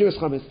like by Mechiras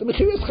Chametz. The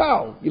Mechir is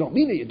Chal. You don't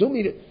mean it, you do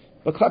mean it.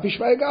 But Klapi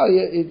Shmaya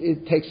Galia,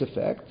 it takes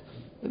effect.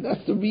 And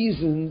that's the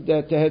reason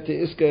that the Het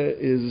Iska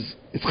is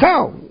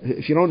Chal.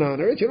 If you don't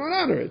honor it, you don't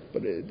honor it.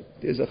 But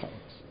there's a Chal.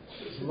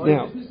 So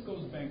now, business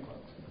goes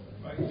bankrupt,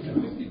 right?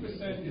 And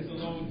 50% is a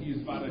loan, he is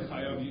Barech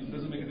Chayav, it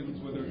doesn't make a difference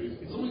whether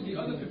it's only the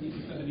other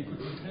 50% that he could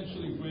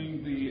potentially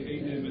bring the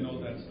AIM and all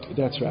that stuff.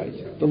 That's right.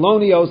 The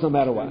loan he owes no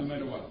matter what. No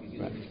matter what.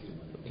 Right.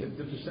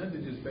 The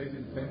percentage is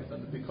basically the payment on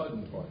the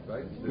Pikadon part,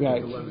 right?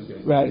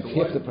 Right. It's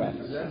half the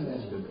profit.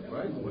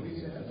 Right?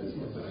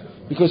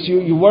 Because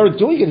you weren't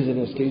doing it as an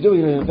ISKA, you're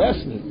doing it as an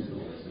investment.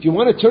 If you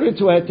want to turn it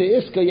into a Het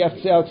ISKA, you have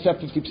to say, I'll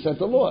accept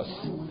 50% of loss.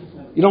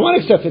 You don't want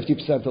to accept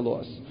 50% of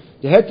loss.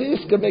 The Het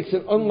ISKA makes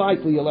it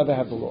unlikely you'll ever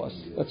have the loss.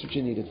 That's what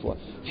you need it for.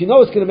 If you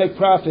know it's going to make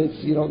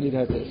profits, you don't need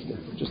Het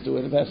ISKA. Just do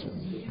an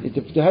investment.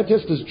 The Het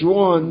ISKA is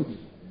drawn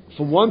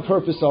for one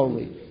purpose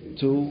only.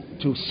 To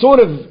sort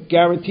of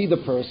guarantee the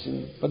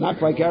person, but not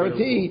quite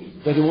guarantee,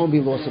 that there won't be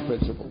loss of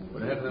principal.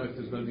 But if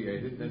there's going to be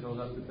aided, then they'll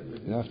have to pay.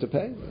 You have to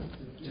pay.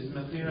 Is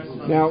Mathira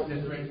now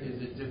different?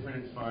 Is it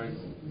different as far as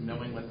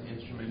knowing what the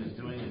instrument is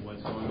doing and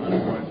what's going on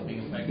as far as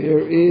being effective?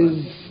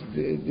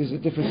 There's a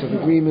difference of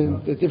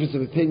agreement, a difference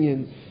of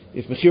opinion.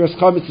 If Mechiras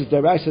Chametz is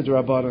Deraisa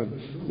D'Rabbanan,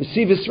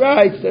 Mesivis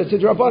writes that it's a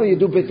D'Rabbanan, you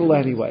do bittul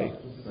anyway.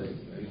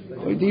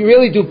 Do you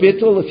really do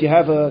bittul if you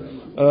have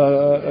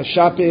a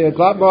shop, a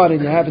Glotmart,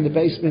 and you have in the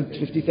basement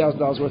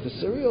 $50,000 worth of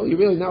cereal? You're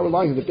really not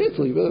relying on the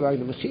bittul, you're really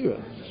relying on the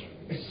mechira.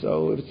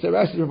 So if it's the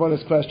rest of the Rabban,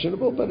 it's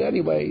questionable, but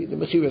anyway, the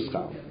mechira is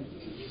chal.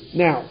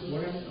 Now,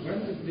 what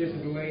if there's a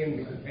delay in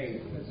the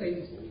payment? Let's say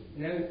it's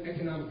an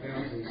economic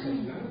boundary,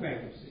 not a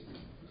bankruptcy.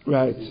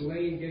 Right.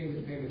 Delay in getting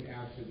the payment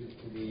out to the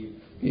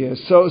yeah,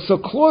 so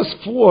clause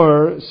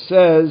 4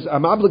 says,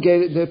 I'm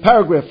obligated, the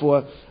paragraph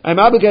 4, I'm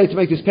obligated to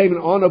make this payment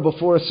on or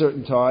before a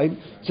certain time.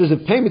 It says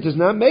if payment is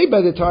not made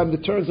by the time, the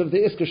terms of the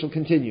ISKA shall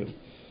continue.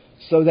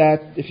 So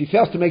that if he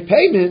fails to make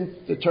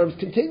payment, the terms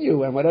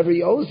continue, and whatever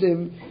he owes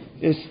him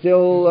is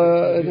still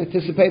an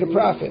anticipated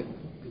profit.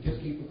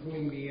 Just keep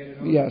accruing the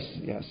Yes.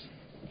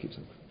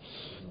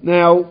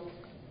 Now,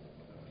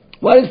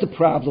 what is the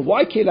problem?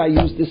 Why can't I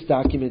use this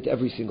document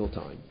every single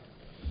time?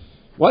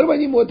 Why do I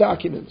need more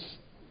documents?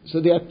 So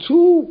there are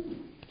two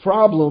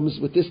problems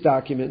with this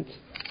document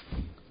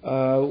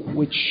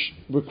which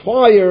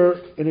require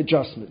an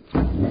adjustment.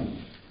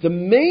 The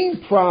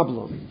main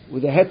problem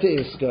with the Heta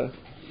Iska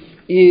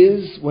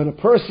is when a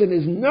person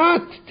is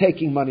not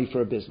taking money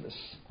for a business.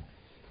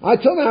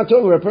 Until now,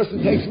 where a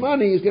person takes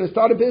money, he's going to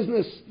start a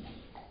business.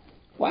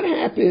 What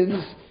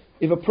happens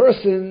if a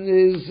person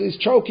is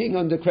choking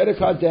under credit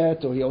card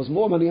debt, or he owes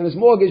more money on his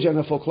mortgage and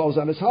he'll foreclose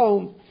on his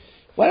home?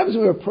 What happens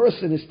when a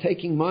person is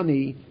taking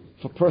money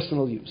for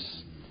personal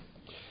use?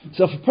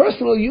 So for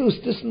personal use,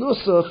 this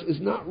nusach is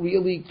not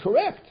really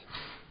correct.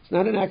 It's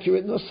not an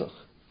accurate nusach.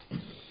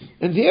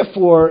 And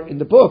therefore, in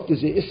the book,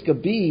 there's a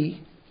Iska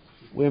B,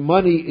 where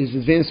money is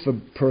advanced for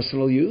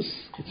personal use.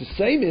 It's the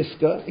same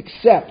Iska,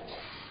 except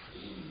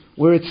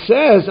where it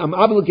says, I'm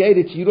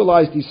obligated to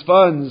utilize these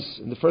funds,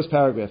 in the first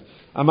paragraph,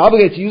 I'm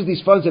obligated to use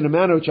these funds in a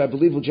manner which I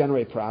believe will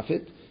generate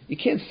profit. You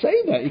can't say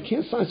that. You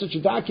can't sign such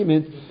a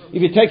document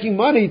if you're taking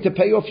money to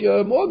pay off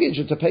your mortgage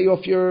or to pay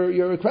off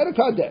your credit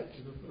card debt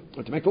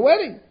or to make a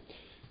wedding.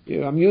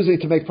 I'm using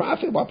it to make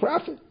profit. What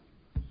profit?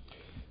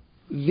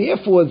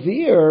 Therefore,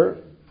 the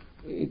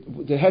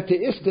Heta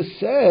Iska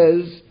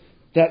says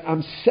that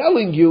I'm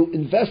selling you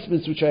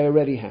investments which I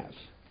already have.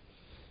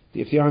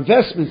 If there are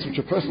investments which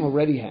a person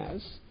already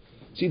has,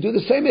 so you do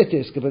the same Heta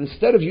Iska, but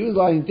instead of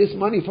utilizing this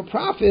money for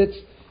profits,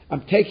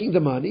 I'm taking the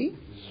money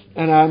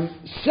and I'm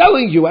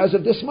selling you, as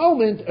of this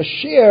moment, a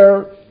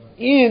share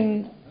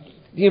in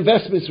the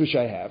investments which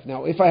I have.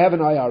 Now, if I have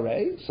an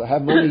IRA, so I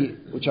have money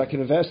which I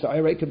can invest, the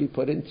IRA can be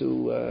put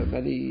into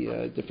many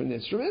different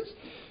instruments,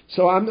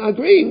 so I'm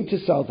agreeing to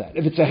sell that.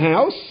 If it's a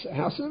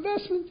house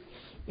investment.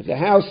 If the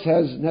house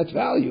has net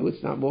value,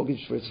 it's not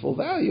mortgaged for its full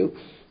value,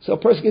 so a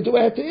person can do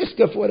a Heta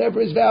Iska for whatever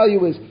his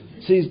value is.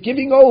 So he's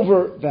giving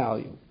over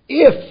value.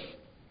 If,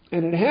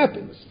 and it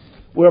happens,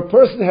 where a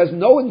person has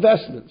no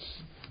investments,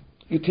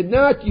 you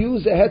cannot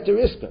use a Heta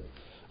Iska.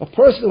 A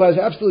person who has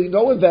absolutely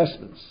no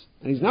investments,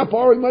 and he's not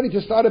borrowing money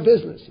to start a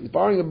business, he's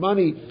borrowing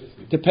money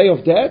to pay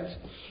off debt,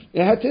 a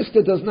Heta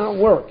Iska does not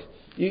work.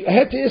 A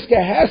Heta Iska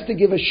has to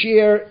give a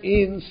share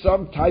in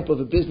some type of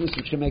a business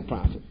which can make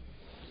profit.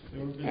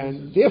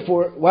 And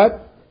therefore,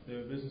 what? There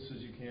are businesses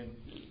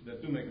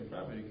that do make a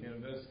profit, you can't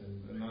invest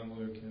in. A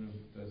non-lawyer can't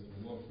invest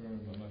in a law firm.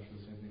 I'm not sure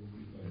the same thing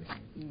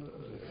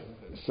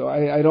would be. So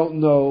I don't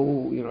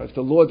know, if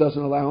the law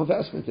doesn't allow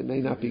investment, it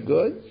may not be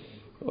good,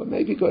 or it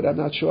may be good. I'm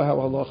not sure how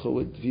halacha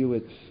would view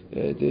it.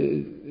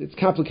 It's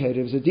complicated.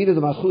 If it's a dina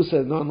de malchusa,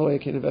 a non-lawyer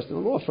can invest in a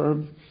law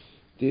firm,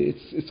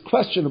 it's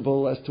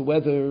questionable as to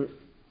whether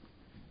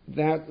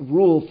that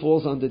rule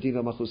falls under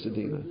dina malchusa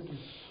dina.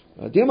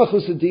 Dina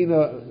malchusa dina,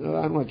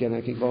 I don't know, again,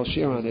 I can go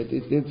share on it.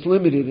 It's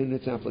limited in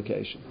its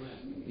application.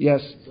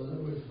 Yes? So in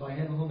other words, if I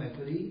have a home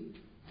equity,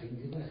 I can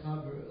give my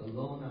chaver a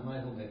loan on my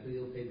home equity,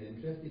 he'll pay the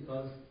interest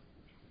because...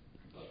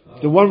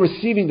 the one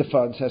receiving the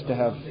funds has to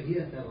have... He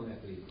has to have home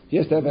equity. He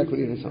has to have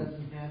equity in his home.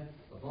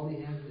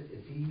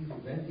 If he's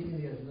renting and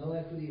he has no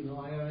equity, no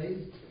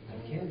IRAs, I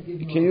can't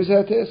give him You can use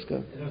that to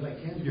Iska.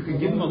 You can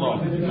give him a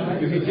loan.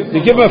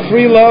 You give him a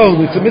free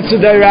loan. It's a mitzvah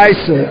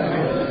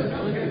deraisa.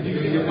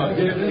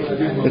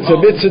 It's a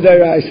mitzvah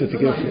deraisa to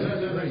give him.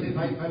 If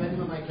I lend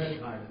him my credit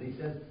card and he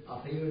says,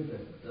 I'll pay you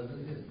interest, doesn't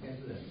exist, can't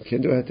do that.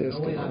 Can't do that to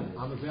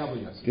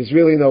Iska. There's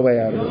really no way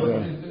out of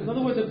it. In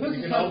other words, the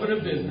business can open a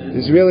business.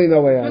 There's really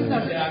no way out of it.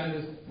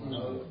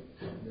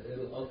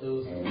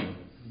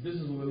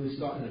 Business will really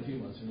start in a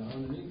few months. In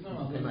the meantime,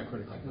 I'll pay my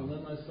credit card. I'll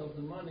lend myself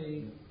the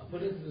money. I'll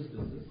put it into this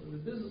business, and the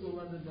business will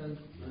lend it then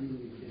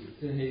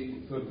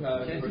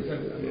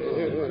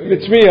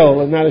It's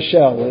real and not a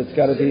shell. It's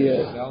got to be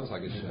Sounds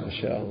like a shell. a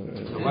shell.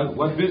 So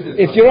what business?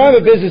 If you have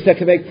a business that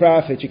can make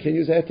profit, you can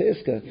use a Heta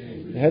Iska.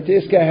 The Heta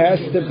Iska has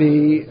to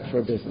be for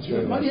a business.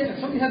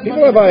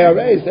 People have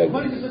IRAs. Just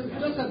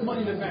has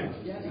money in the bank.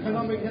 You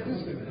cannot make Heta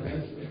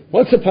Iska.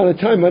 Once upon a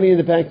time, money in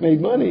the bank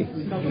made money.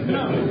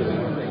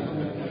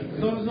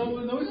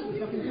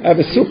 I have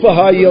a super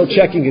high yield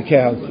checking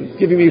account. It's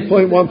giving me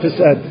 0.1%.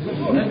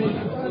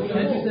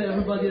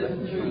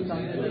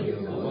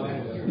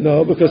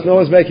 No, because no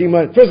one's making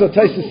money. First of all,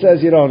 Taisa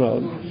says you don't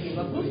know.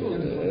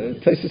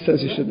 Taisa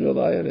says you shouldn't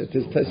rely on it.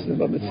 There's Taisa in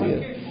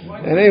Bamitzia.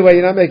 And anyway,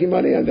 you're not making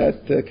money on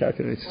that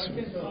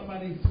calculation.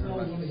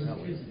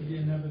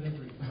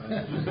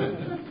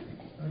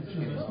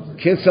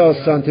 Can't sell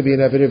a son to be an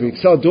Eved Ivri. You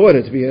can sell a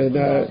daughter to be an... you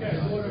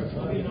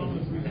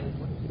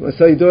want to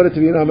sell your daughter to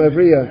be an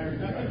Amavriya.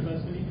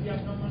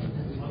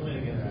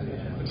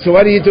 So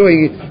what are you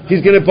doing?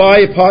 He's going to buy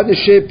a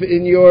partnership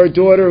in your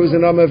daughter who's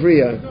an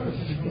Amavriya.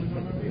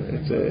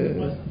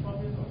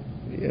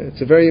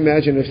 It's a very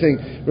imaginative thing.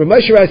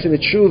 Ramesh writes in the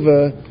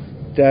Tshuva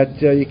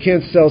that you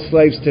can't sell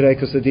slaves today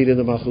because of Dina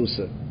the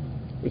Malchusa,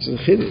 which is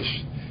a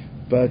Chiddush.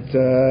 But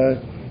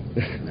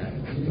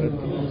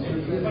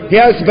he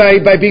has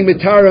by being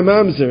Mitara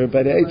Mamzer,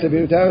 by the Eitz of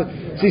Mitara.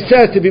 So he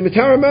says to be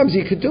Mitara Mamzer,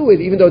 you could do it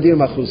even though Dina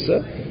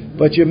Malchusa,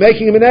 but you're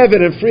making him an Eved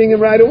and freeing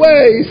him right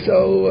away,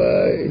 so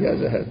he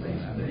has a head.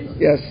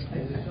 Yes?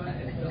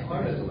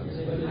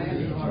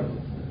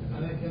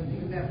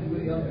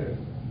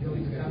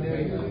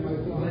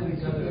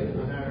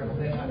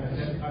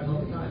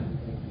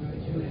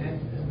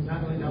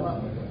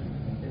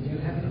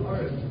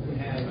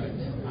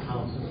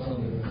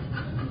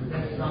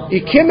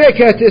 You can't make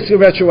Het Iska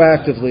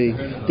retroactively.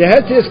 The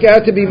Het Iska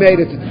had to be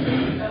made at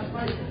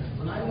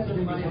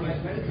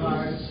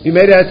you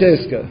made Het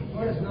Iska.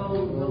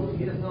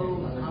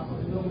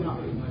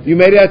 You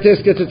made Het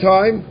Iska at the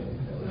time?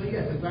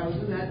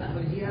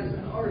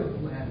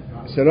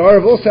 So the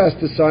Arav also has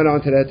to sign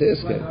on to that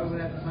Iska.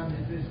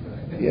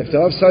 If the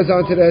Arav signs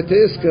on to that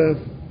Iska,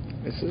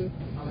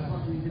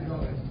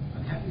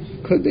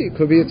 could be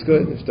it's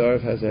good if the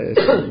Arav has a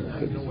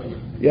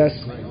Iska. Yes?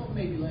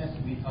 Maybe last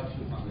week we touched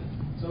upon it.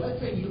 So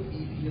let's say your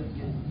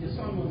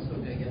son wants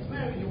to get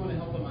married, you want to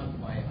help him out to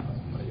buy a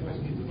house. You want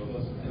to give the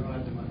boss, they don't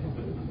have the money.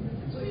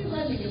 So you're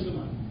lending him the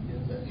money.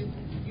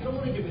 You don't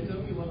want to give it to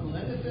him, you want to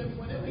lend it to him.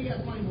 Whenever he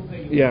has money, we'll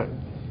pay you. Yeah.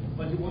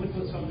 But you want to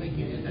put something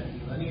in that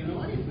you're lending him the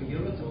money for a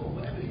year or two, or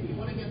whatever. You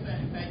want to get back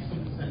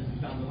some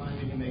percentage down the line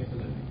when you make the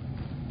living.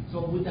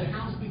 So would the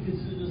house be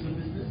considered as a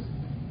business?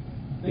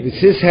 If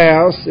it's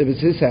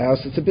his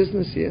house, it's a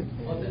business, yeah.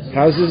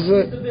 Houses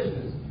a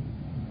business.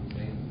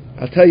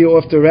 I'll tell you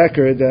off the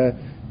record,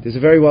 there's a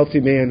very wealthy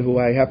man who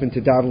I happen to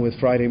daven with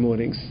Friday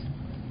mornings.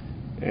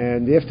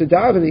 And after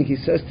davening, he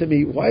says to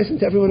me, why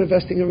isn't everyone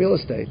investing in real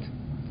estate?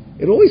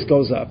 It always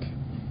goes up.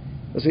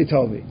 That's what he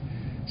told me.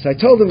 So I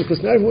told him,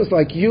 because not everyone's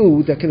like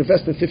you that can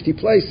invest in 50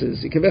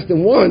 places. You can invest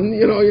in one,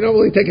 you don't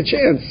really take a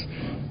chance.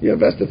 You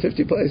invest in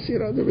 50 places,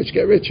 the rich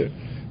get richer.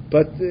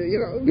 But,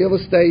 real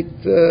estate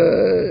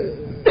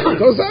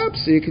goes up,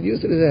 so you can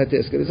use it as a Het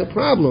Iska. There's a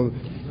problem.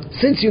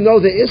 Since you know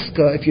the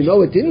Iska, if you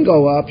know it didn't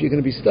go up, you're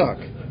going to be stuck.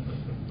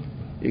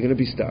 You're going to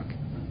be stuck.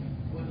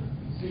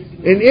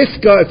 In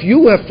Iska, if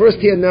you have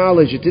first-hand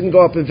knowledge, it didn't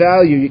go up in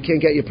value, you can't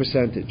get your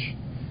percentage.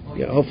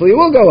 Hopefully it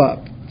will go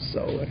up.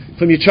 So,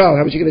 from your child,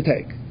 how much are you going to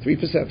take?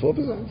 3%,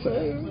 4%? So,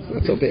 it's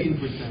not so big.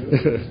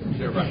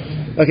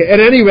 Okay,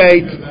 at any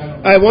rate,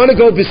 I want to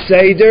go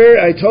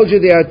Beseder. I told you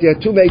there are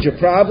two major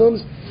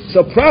problems.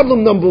 So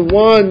problem number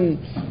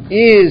one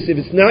is if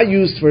it's not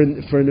used for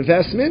an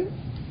investment,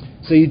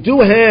 so you do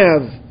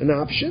have an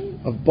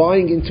option of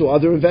buying into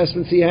other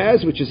investments he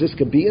has, which is this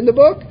could be in the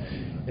book,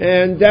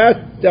 and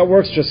that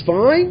works just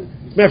fine.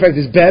 As a matter of fact,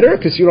 it's better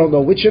because you don't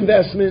know which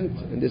investment,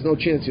 and there's no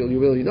chance you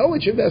really know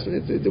which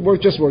investment.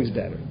 It just works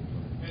better.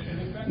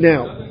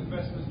 Now, other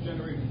investments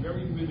generate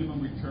very minimum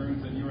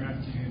returns, and you're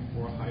asking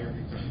for a higher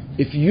return.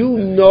 If you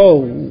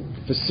know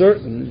for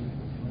certain,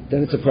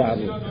 then it's a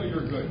problem. You don't know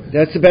you're good.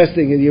 That's the best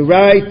thing, and you're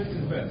right.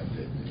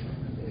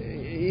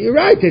 You're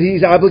right that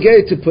he's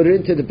obligated to put it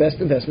into the best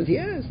investment he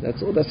has.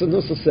 That's all. That's what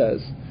Nussel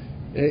says.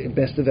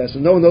 Best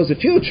investment. No one knows the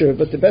future,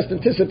 but the best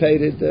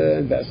anticipated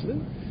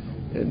investment,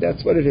 and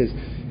that's what it is.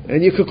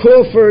 And you could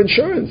call for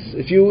insurance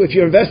if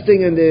you're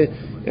investing and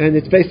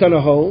it's based on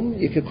a home.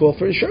 You could call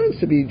for insurance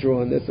to be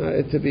drawn. That's not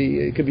it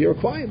could be a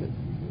requirement.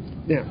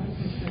 Now,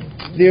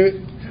 there.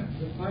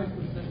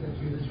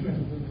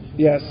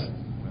 Yes.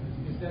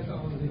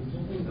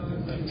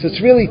 So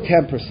it's really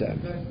 10%.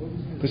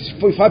 Because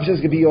 45% is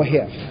going to be your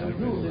half.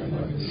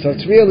 So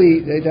it's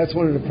really, that's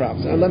one of the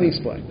problems. Now let me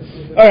explain.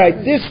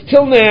 Alright,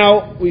 till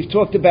now, we've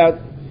talked about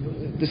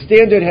the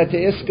standard Het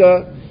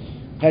Iska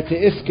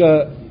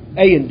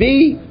A and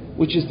B,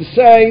 which is the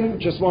same,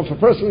 just one for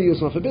personal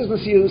use, one for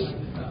business use.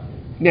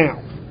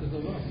 Now,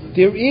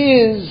 there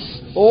is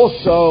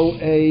also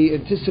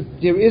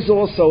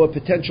a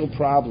potential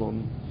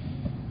problem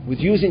with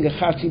using a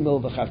Chatzi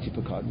Milva Chatzi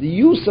Pekadon. The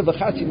use of a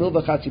Chatzi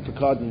Milva Chatzi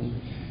Pekadon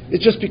is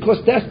just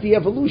because that's the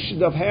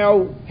evolution of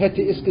how Het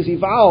Iskas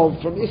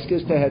evolved from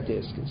Iskas to Het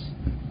Iskas.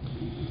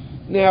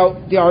 Now,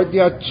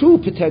 there are two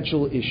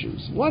potential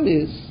issues. One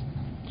is,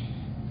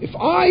 if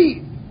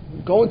I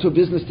go into a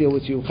business deal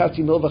with you, Chatzi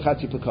Milva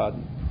Chatzi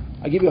Pekadon,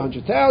 I give you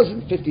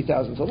 100,000,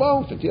 50,000 is a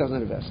loan, 50,000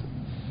 an investment.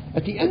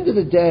 At the end of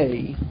the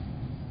day,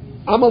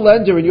 I'm a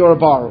lender and you're a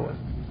borrower.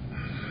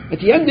 At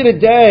the end of the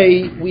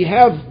day, we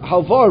have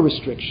halva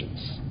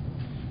restrictions.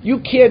 You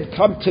can't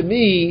come to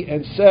me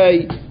and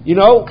say, you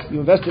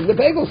invested in the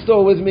bagel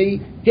store with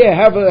me, here,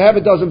 have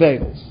a dozen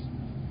bagels.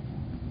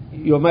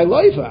 You're my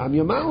loiva, I'm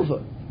your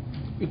malva.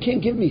 You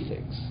can't give me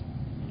things.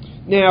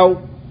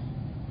 Now,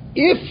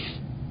 if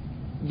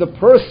the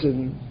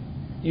person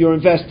you're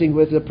investing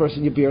with is a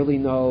person you barely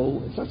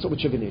know, it's not so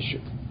much of an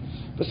issue.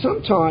 But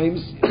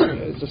sometimes,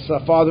 it's a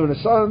father and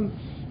a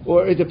son,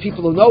 or the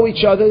people who know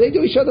each other, they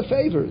do each other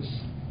favors.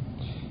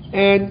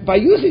 And by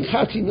using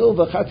Chatzi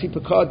Milva, Chatzi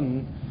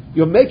Pekadon,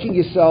 you're making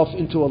yourself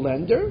into a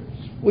lender,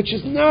 which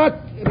is not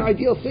an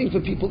ideal thing for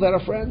people that are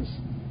friends.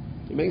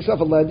 You make yourself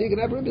a lender, you can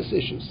have business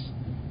issues.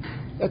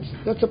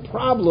 That's a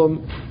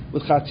problem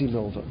with Chatzi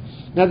Milva.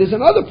 Now there's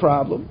another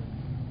problem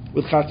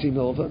with Chatzi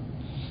Milva,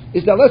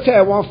 is that let's say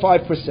I want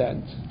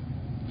 5%.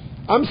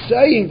 I'm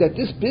saying that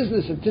this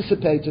business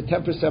anticipates a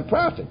 10%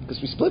 profit, because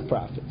we split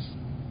profits.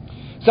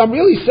 So I'm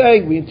really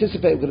saying we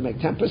anticipate we're going to make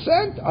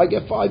 10%, I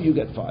get 5, you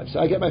get 5. So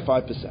I get my 5%.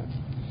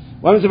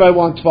 What happens if I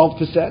want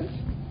 12%?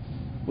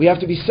 We have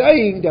to be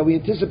saying that we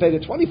anticipate a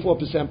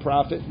 24%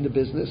 profit in the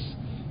business,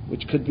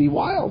 which could be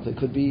wild. It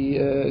could be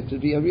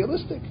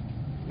unrealistic.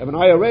 You have an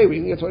IRA, we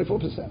can get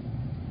 24%.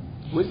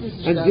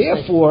 And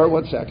therefore,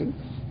 one second,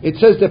 it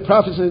says that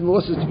profits and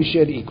losses to be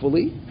shared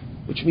equally,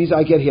 which means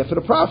I get half of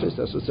the profits.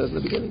 That's what it says in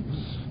the beginning.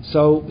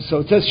 So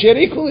it says share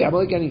equally. I'm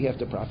only getting half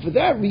the profit. For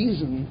that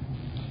reason,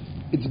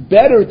 it's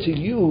better to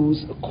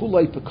use a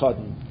kulei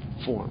pekadon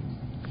form.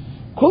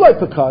 Kulei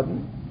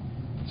pekadon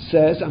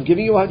says, I'm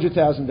giving you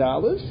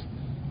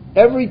 $100,000.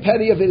 Every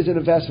penny of it is an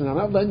investment. I'm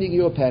not lending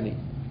you a penny.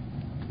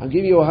 I'm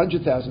giving you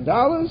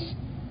 $100,000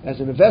 as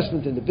an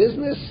investment in the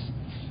business,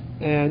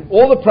 and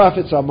all the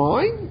profits are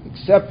mine,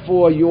 except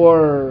for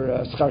your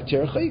schar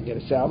tircha, you get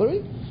a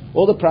salary.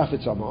 All the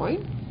profits are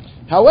mine.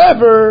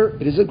 However,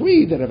 it is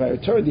agreed that if I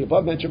return the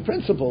above-mentioned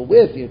principal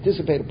with the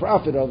anticipated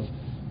profit of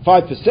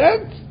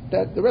 5%,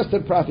 that the rest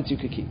of the profits you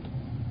could keep.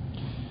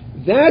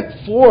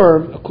 That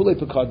form, a kulei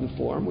pekadon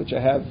form, which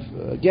I have,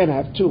 again, I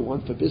have two,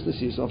 one for business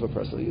use, one for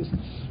personal use,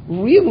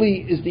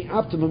 really is the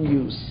optimum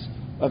use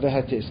of a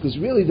hetis, because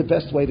really the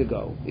best way to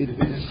go. It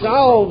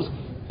solves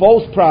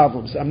both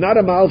problems. I'm not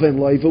a malven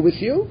loiva with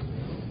you,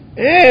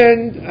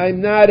 and I'm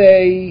not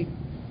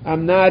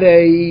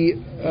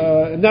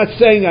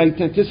saying I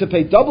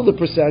anticipate double the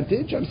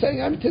percentage. I'm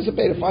saying I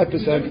anticipate a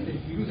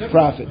 5%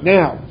 profit.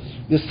 Now,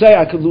 you say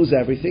I could lose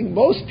everything.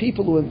 Most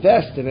people who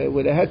invest in it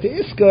with a heta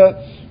iska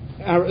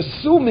are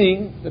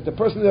assuming that the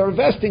person they're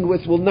investing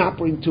with will not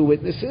bring two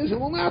witnesses and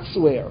will not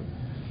swear.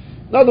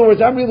 In other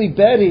words, I'm really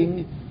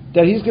betting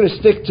that he's going to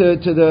stick to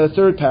the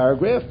third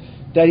paragraph,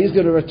 that he's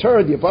going to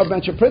return the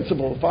above-mentioned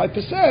principal of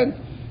 5%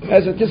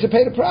 as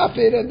anticipated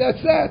profit, and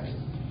that's that.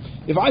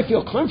 If I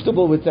feel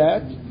comfortable with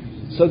that,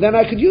 so then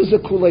I could use a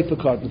kulei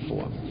pekadon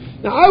form.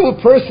 Now, I would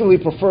personally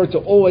prefer to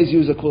always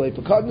use a kulei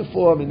pekadon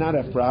form and not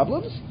have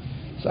problems.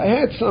 So I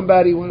had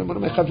somebody, one of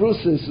my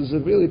chavrusas, who's a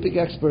really big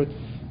expert.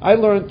 I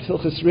learned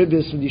Hilchos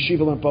Ribis from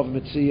Yeshiva learned Bava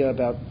Metzia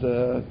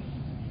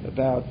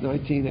about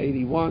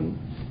 1981.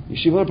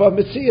 Yeshiva learned Bava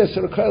Metzia,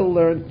 so Rekel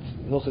learned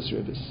Hilchos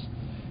Ribis.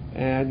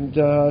 And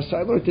so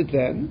I learned it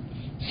then.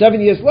 7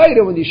 years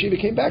later, when the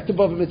Yeshiva came back to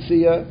Bava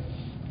Metzia,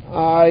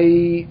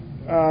 I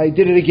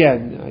did it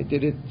again.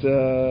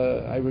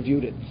 I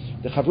reviewed it.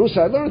 The Chavrusa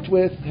I learned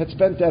with had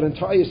spent that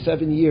entire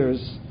 7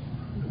 years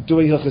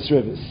doing Hilchos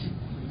Ribis.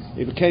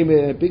 He became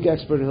a big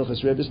expert in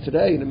Hilchos Ribis.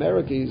 Today in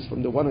America, he's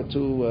from the one or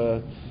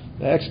two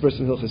experts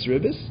in Hilchos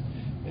Ribis,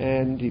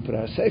 and he put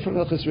out a sefer on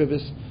Hilchos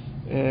Ribis.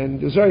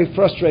 And it was very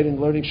frustrating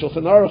learning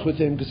Shulchan Aruch with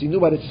him because he knew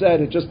what it said.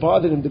 It just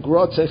bothered him. The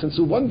Gerot says and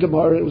so one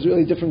Gemara, it was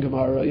really a different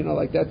Gemara,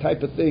 like that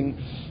type of thing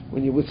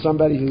when you're with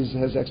somebody who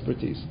has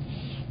expertise.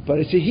 But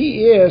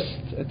he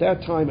asked at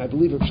that time, I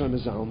believe, Rav Shlomo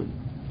Zalman,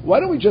 why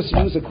don't we just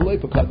use a kulei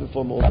pekadon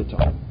form all the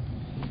time?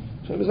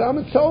 Shlomo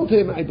Zalman told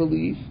him, I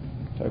believe,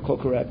 if I recall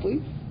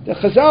correctly, that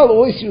Chazal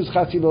always use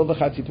chatzi mil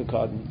v'chatzi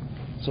pekadon.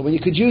 So when you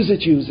could use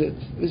it, use it.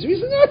 There's a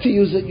reason not to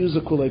use it, use a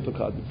kulei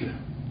pekadon.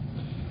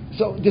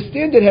 So the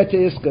standard heta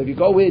iska, if you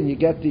go in, you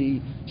get the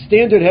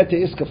standard heta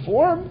iska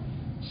form.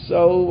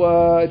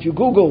 So if you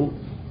Google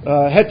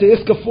heta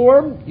iska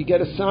form, you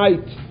get a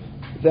site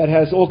that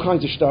has all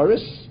kinds of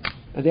shtaris,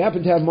 and they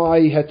happen to have my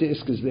heta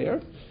iskas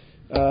there.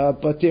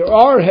 But there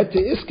are heta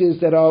iskas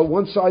that are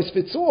one size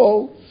fits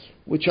all,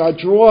 which are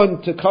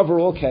drawn to cover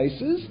all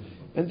cases,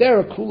 and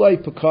they're a kulei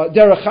pekadon,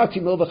 they're a chati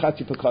mil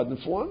v'chati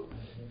pekadon form,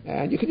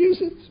 and you can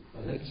use it.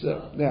 It's,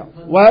 now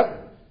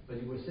what?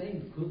 But you were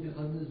saying kulei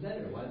pekadon is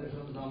better. Why the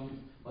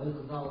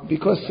Chazal?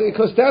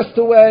 Because that's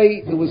the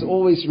way it was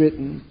always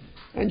written.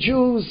 And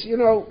Jews,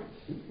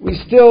 we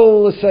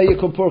still say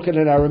Yom Kippur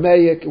in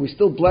Aramaic, and we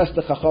still bless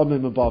the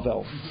Chachamim in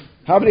Bavel.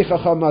 How many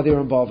Chacham are there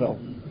in Bavel?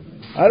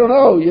 I don't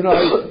know.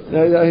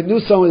 I knew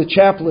someone, the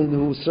chaplain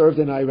who served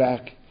in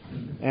Iraq,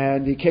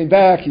 and he came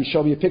back. He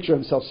showed me a picture of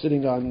himself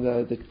sitting on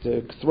the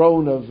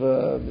throne of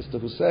Mr.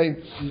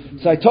 Hussein.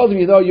 So I told him,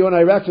 you were in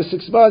Iraq for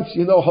 6 months.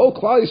 Whole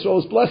Klal Yisrael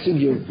is blessing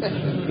you.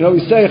 We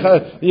say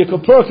in Yom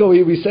Kippur,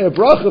 we say a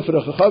bracha for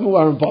the Chacham who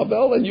are in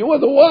Bavel, and you are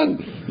the one.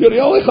 You're the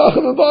only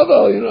Chacham in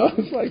Bavel.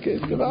 It's like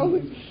it's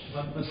gewaldig.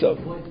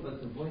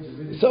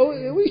 So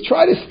we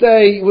try to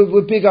stay.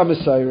 We're big on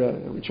Messiah,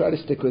 and we try to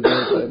stick with it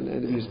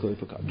and use kulei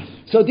pekadon.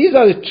 So these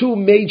are the two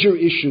major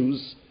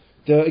issues.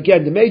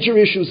 The major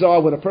issues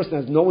are when a person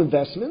has no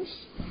investments,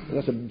 and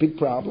that's a big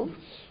problem,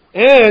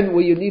 and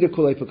where you need a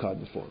kulei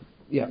pekadon form.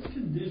 Yeah. What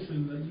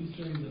condition that you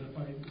say that if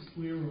I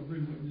swear or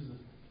bring witnesses,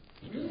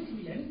 it really can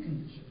be any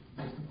condition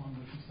based upon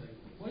what you say.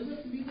 Why does it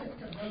have to be that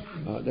kind of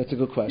condition? That's a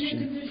good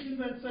question.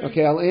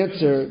 Okay, I'll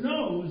answer.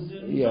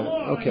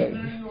 Okay.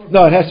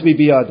 No, it has to be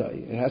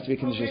biyadai. It has to be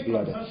conditions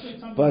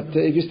biyadai. But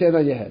if you stand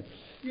on your head.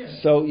 Yeah.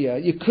 So,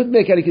 you could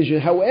make any condition.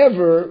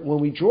 However, when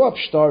we draw up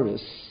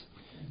shtaris,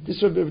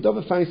 this Rav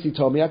David Feinstein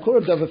told me, I call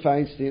Rav David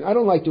Feinstein, I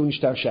don't like doing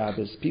Shtar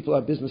Shabbos. People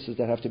have businesses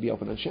that have to be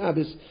open on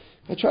Shabbos.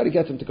 I try to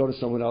get them to go to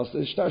someone else.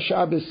 The Shtar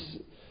Shabbos,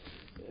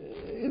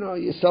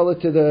 you sell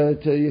it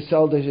you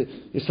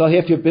sell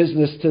half your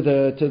business to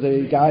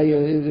the guy,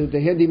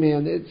 the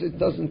handyman. It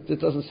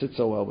doesn't sit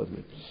so well with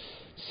me.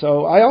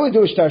 So I only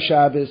do a Shtar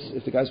Shabbos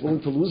if the guy's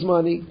willing to lose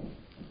money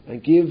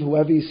and give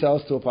whoever he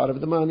sells to a part of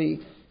the money,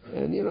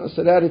 and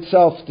so that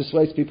itself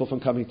dissuades people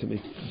from coming to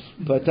me.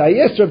 But I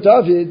asked Rav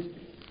David,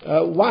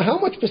 how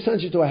much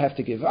percentage do I have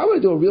to give? I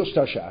want to do a real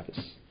Shtar Shabbos,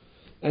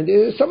 and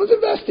someone's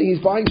investing,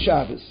 he's buying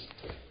Shabbos.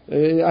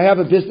 I have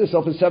a business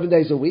open 7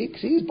 days a week.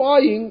 So he's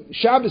buying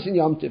Shabbos and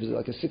Yom Tov,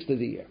 like a sixth of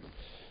the year.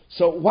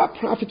 So what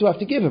profit do I have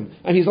to give him?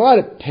 And he's allowed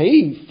to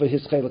pay for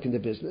his chelik in the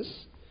business,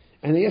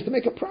 and he has to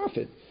make a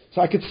profit.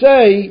 So I could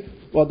say,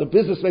 well, the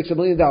business makes $1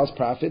 million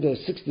profit, a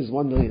sixth is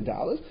 $1 million.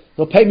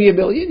 He'll pay me $1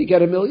 million, you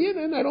get $1 million,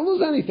 and I don't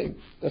lose anything.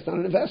 That's not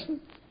an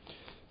investment.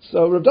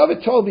 So Rav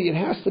David told me it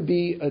has to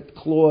be a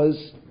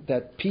clause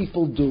that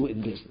people do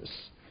in business.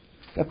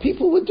 That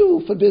people would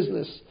do for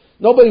business.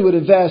 Nobody would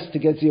invest to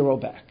get zero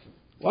back.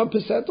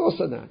 1%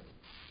 also not.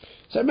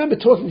 So I remember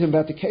talking to him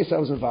about the case I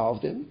was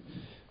involved in.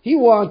 He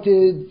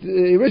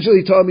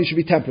originally told me it should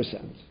be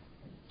 10%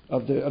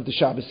 of the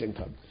Shabbos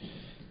income.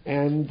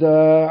 And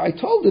I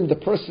told him the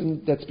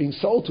person that's being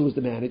sold to is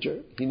the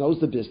manager. He knows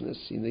the business.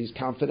 He's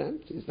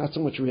confident. There's not so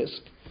much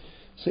risk.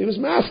 So he was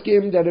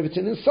asking that if it's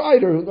an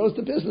insider who knows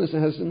the business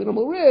and has the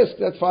minimal risk,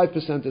 that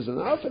 5% is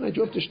enough. And I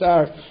drew up the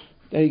shtar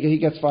that he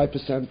gets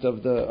 5%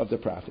 of the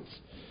profits.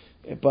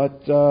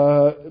 But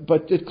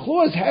the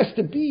clause has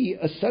to be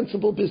a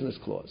sensible business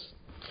clause.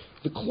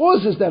 The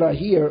clauses that are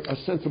here are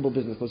sensible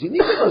business clauses. You need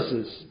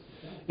witnesses.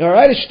 Now, I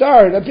write a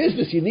shtar in a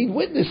business, you need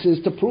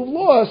witnesses to prove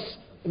loss.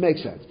 It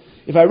makes sense.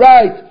 If I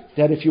write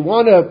that if you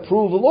want to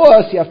prove a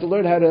loss, you have to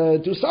learn how to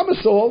do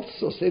somersaults,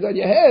 so sit on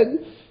your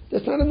head,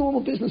 that's not a normal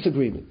business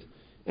agreement.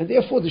 And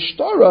therefore, the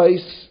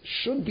shtarais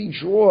should be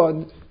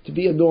drawn to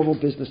be a normal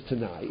business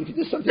tanai. If you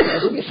do something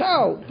else, it'll be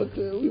chal, but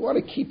we want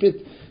to keep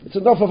it. It's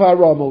enough of our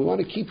rama. We want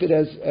to keep it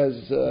as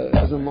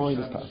in line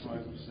as possible.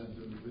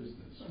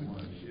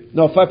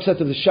 No, 5%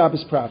 of the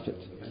Shabbos profit.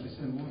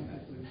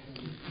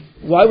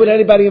 Why would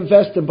anybody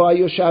invest and buy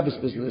your Shabbos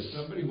business? If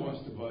somebody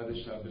wants to buy the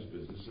Shabbos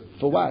business.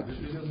 For what? The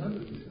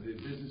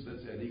business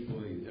that's at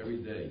equally every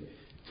day.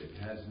 It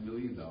has $1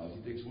 million.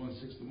 He takes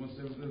 1/6 to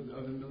 1/7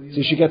 of $1 million. So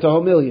you should get the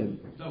whole million.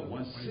 No, 1/6 of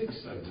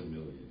 $1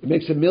 million. It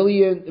makes $1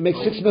 million. It makes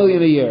 $6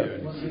 million a year.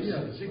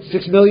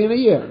 $6 million a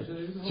year.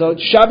 So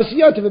Shabbos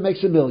Yontiv it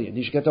makes $1 million.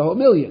 You should get the whole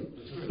million.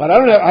 But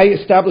I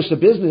established a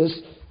business.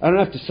 I don't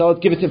have to sell it,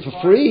 give it to him for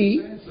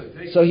free.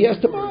 So he has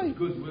to buy.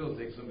 Goodwill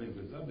takes something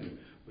for something.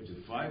 Which is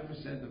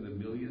 5% of the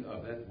million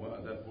of that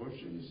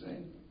portion. You're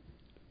saying?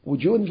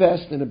 Would you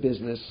invest in a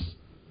business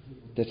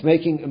that's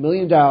making $1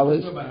 million?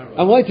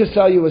 I'm willing to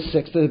sell you a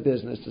sixth of the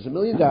business. There's $1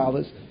 million.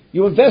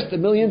 You invest $1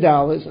 million,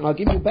 and I'll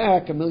give you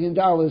back $1 million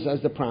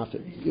as the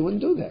profit. You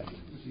wouldn't do that. So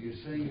you're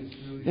saying it's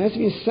really... It has to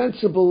be a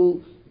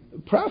sensible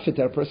profit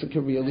that a person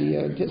can really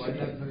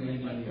anticipate.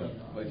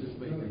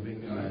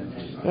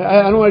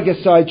 I don't want to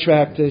get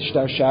sidetracked to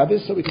Shtar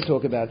Shabbos, so we can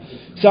talk about it.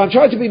 So I'm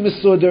trying to be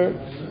Masuder.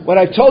 What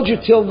I've told you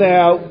till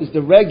now is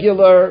the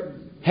regular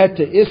Het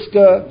to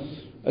Iska.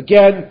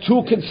 Again,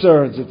 two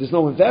concerns. If there's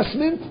no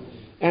investment,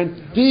 and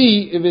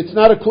B, if it's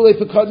not a Kulei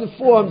Pekadin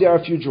form, there are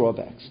a few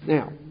drawbacks.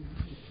 Now,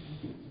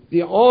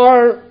 there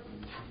are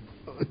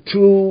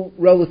two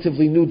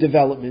relatively new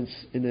developments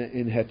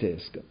in Het to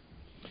Iska.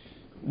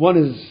 One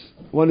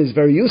is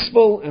very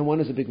useful, and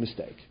one is a big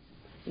mistake.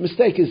 The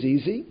mistake is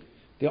easy.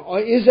 There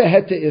is a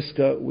Het to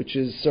Iska which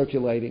is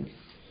circulating,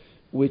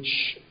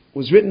 which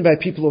was written by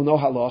people who know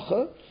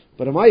halacha,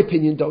 but in my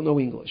opinion don't know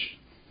English.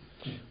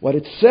 What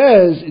it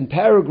says in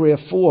paragraph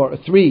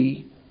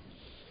 3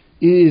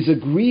 is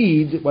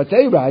agreed, what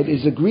they write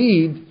is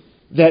agreed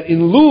that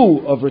in lieu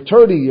of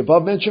returning the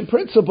above mentioned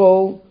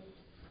principle,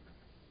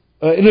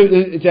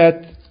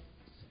 that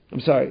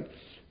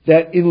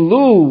in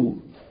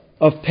lieu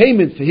of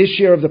payment for his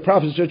share of the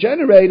profits that are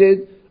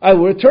generated, I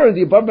will return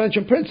the above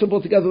mentioned principle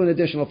together with an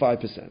additional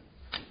 5%.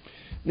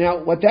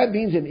 Now, what that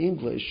means in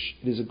English,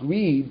 it is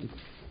agreed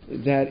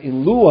that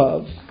in lieu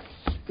of,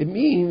 it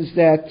means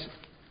that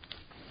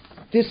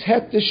this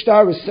Het to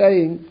Shtar is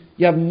saying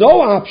you have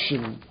no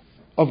option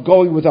of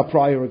going with a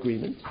prior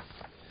agreement.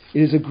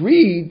 It is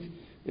agreed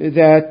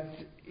that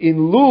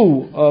in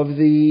lieu of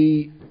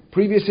the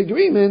previous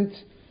agreement,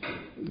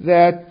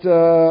 that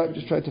I'm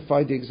just trying to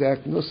find the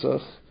exact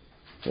nusach,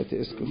 Het to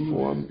Iska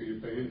form.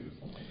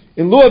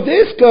 In lieu of the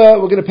Iska,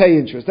 we're going to pay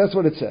interest. That's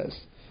what it says.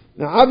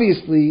 Now,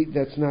 obviously,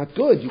 that's not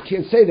good. You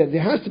can't say that.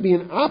 There has to be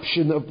an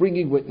option of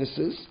bringing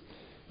witnesses.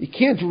 You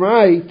can't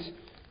write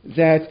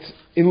that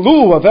in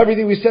lieu of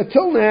everything we said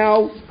till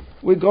now,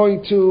 we're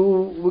going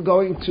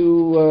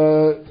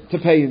to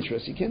pay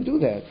interest. You can't do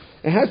that.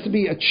 There has to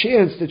be a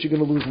chance that you're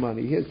going to lose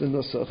money. Here's the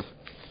nusach.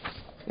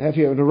 I have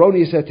here an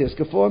erroneous Het to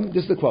Iska form.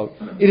 This is the quote.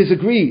 It is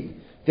agreed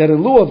that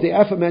in lieu of the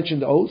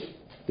aforementioned oath,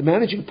 the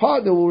managing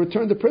partner will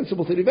return the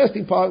principal to the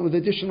investing partner with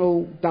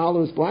additional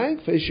dollars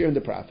blank for his share in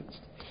the profits.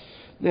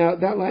 Now,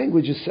 that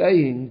language is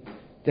saying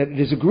that it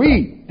is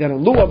agreed that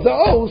in lieu of the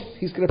oath,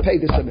 he's going to pay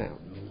this amount.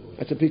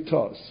 That's a big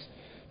toss.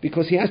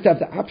 Because he has to have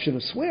the option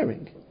of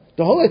swearing.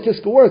 The whole Het to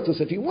Iska works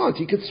is if he wants,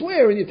 he could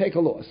swear and you take a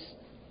loss.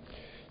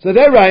 So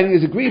their writing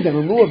is agreed that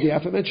in lieu of the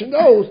aforementioned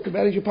oath, the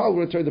managing partner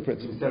will return the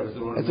principal.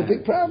 That's a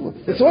big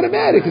problem. It's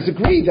automatic. It's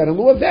agreed that in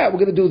lieu of that, we're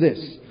going to do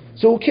this.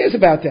 So who cares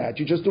about that?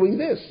 You're just doing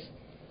this.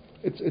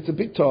 It's a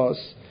big toss,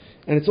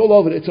 and it's all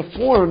over. It's a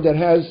form that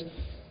has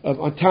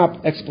on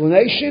top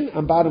explanation,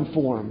 on bottom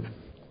form.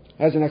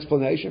 has an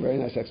explanation, very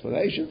nice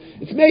explanation.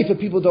 It's made for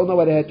people who don't know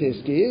what a het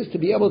iska is, to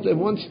be able to, in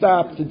one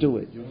stop, to do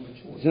it.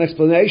 It's an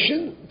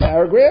explanation,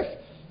 paragraph,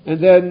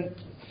 and then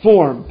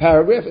form,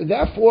 paragraph, and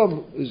that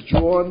form is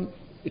drawn,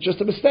 it's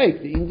just a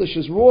mistake. The English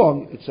is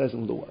wrong, it says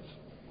in lieu of.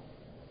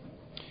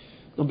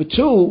 Number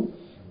two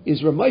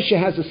is Rav Moshe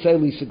has a sale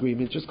lease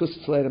agreement, just because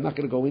it's late, I'm not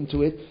going to go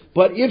into it,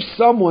 but if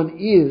someone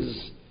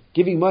is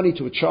giving money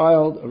to a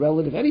child, a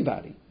relative,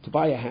 anybody, to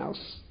buy a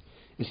house,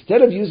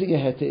 instead of using a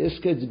het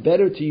iska, it's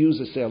better to use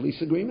a sale lease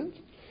agreement.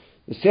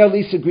 The sale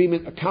lease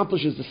agreement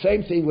accomplishes the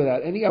same thing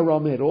without any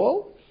aroma at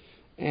all,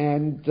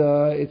 and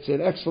it's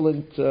an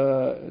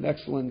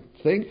excellent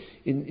thing.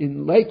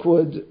 In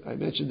Lakewood, I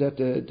mentioned that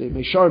the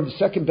Meisharim, the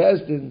second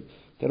Beis Din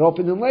that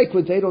opened in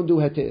Lakewood, they don't do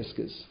het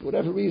iskas. For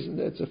whatever reason,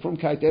 it's a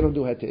frumkeit, they don't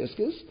do het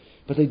iskas,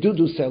 but they do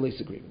sale lease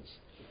agreements.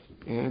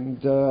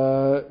 And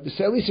the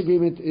sale lease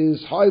agreement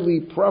is highly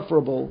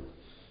preferable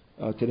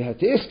to the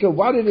het iska.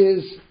 What it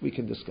is, we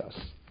can discuss.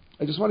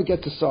 I just want to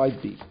get to side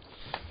B.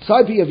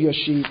 Side B of your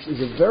sheets is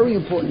a very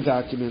important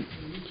document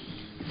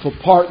for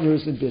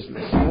partners in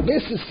business. Now,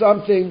 this is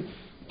something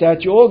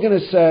that you're all going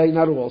to say,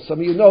 not all, some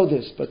of you know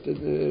this, but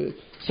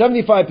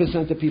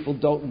 75% of people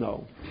don't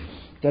know,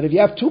 that if you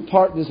have two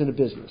partners in a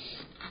business,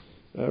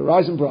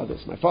 Risen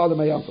Brothers, my father,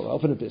 my uncle,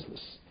 open a business,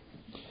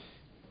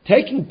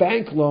 taking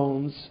bank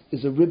loans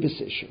is a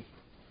ribis issue.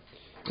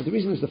 And the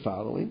reason is the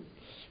following.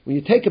 When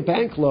you take a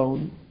bank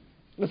loan,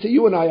 let's say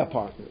you and I are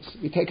partners.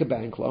 We take a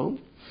bank loan.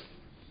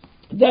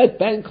 That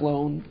bank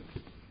loan,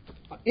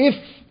 if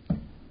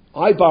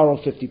I borrow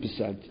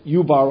 50%,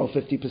 you borrow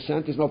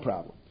 50%, there's no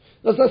problem.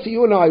 Let's say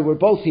you and I, we're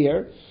both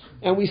here,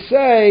 and we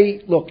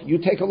say, look, you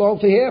take a loan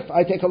for half,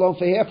 I take a loan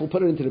for half, we'll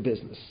put it into the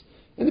business.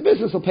 And the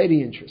business will pay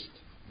the interest.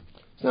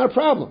 It's not a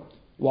problem.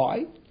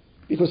 Why?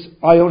 Because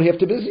I own half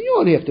the business, you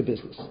own half the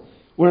business.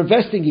 We're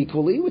investing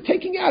equally, we're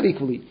taking out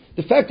equally.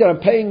 The fact that I'm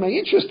paying my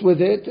interest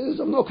with it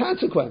is of no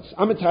consequence.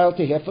 I'm entitled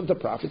to half of the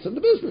profits of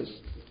the business.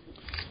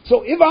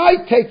 So if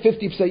I take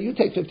 50%, you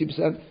take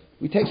 50%,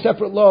 we take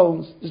separate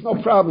loans, there's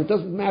no problem. It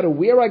doesn't matter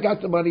where I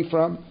got the money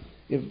from.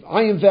 If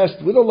I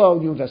invest with a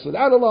loan, you invest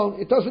without a loan,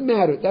 it doesn't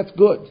matter. That's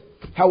good.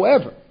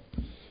 However,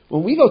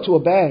 when we go to a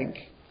bank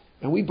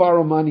and we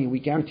borrow money and we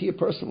guarantee it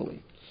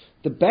personally,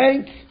 the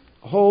bank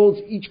holds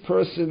each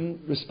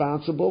person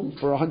responsible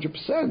for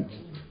 100%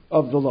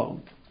 of the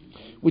loan,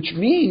 which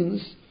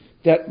means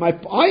that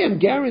I am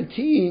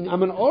guaranteeing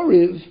I'm an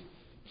oriv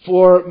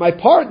for my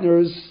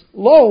partner's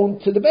loan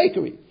to the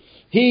bakery.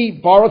 He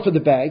borrowed for the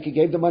bank, he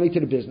gave the money to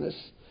the business,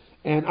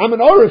 and I'm an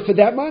oriv for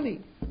that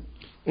money.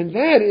 And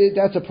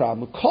that's a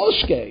problem.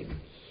 Kolshkein,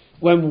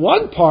 when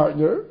one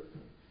partner,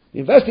 the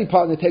investing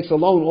partner, takes a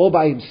loan all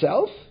by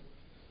himself,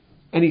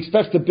 and he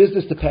expects the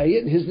business to pay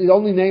it, and he's the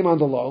only name on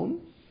the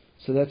loan,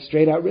 so that's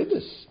straight out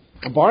ribis.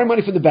 I'm borrowing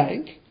money from the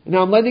bank, and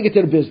now I'm lending it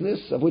to the business,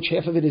 of which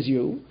half of it is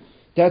you.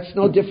 That's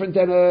no different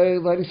than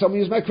letting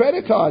someone use my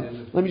credit card.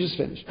 Let me just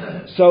finish.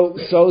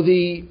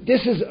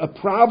 This is a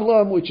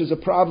problem, which is a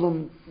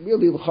problem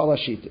really l'chol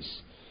hashitas.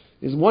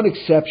 There's one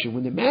exception.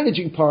 When the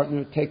managing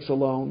partner takes a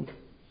loan,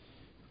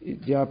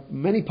 there are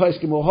many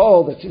poskim will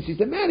hold that since he's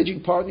the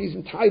managing partner, he's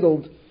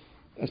entitled,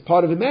 as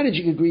part of a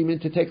managing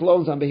agreement, to take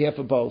loans on behalf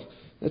of both.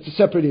 That's a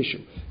separate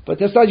issue. But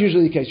that's not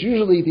usually the case.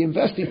 Usually the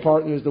investing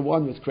partner is the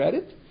one with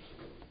credit.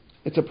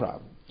 It's a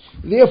problem.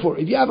 Therefore,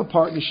 if you have a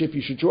partnership,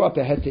 you should draw up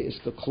a het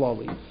iska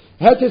klali.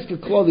 Het iska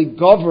klali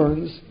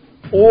governs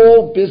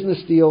all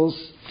business deals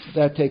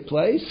that take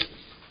place,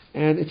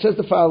 and it says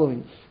the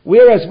following: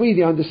 whereas we,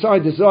 the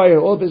undersigned, desire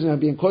all business to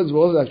be in accordance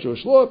with all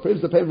Jewish law,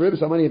 prohibits the payment of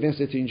ribis on money advanced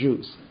between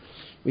Jews.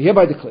 We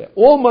hereby declare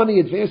all money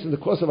advanced in the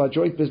course of our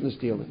joint business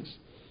dealings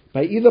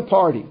by either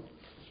party,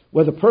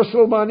 whether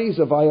personal monies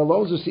or via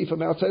loans received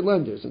from outside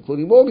lenders,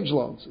 including mortgage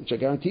loans, which are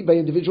guaranteed by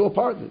individual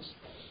partners,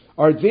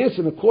 are advanced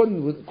in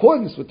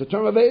accordance with the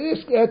term of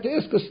het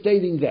iska,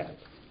 stating that.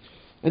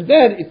 And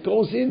then it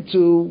goes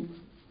into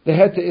the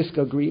het iska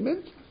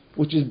agreement,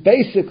 which is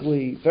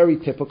basically very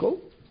typical,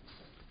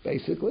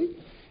 and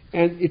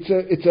it's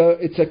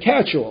a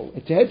catch-all.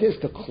 It's a het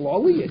iska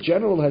klali, a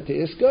general het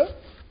iska,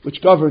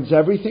 which governs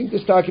everything.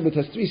 This document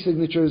has 3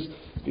 signatures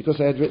because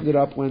I had written it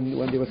up when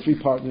there were 3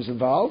 partners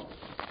involved.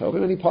 However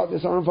many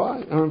partners are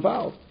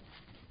involved.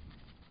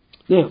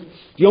 Now,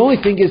 the only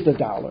thing is the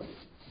dollar.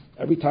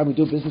 Every time we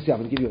do business, I'm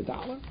going to give you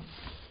 $1.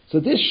 So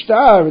this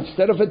shtar,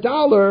 instead of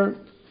 $1,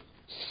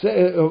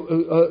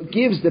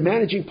 gives the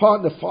managing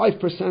partner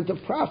 5%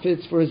 of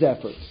profits for his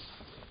efforts,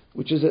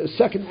 which is a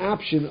second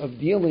option of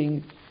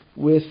dealing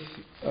with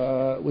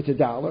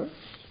 $1,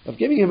 of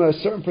giving him a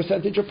certain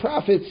percentage of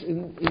profits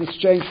in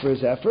exchange for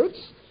his efforts.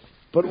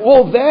 But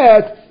all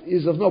that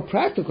is of no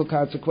practical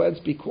consequence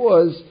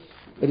because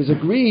it is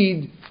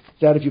agreed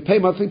that if you pay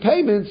monthly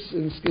payments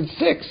in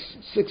 6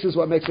 is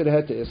what makes it a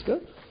het iska.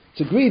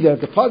 It's agreed that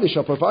if the party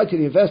shall provide to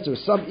the investor a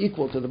sum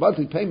equal to the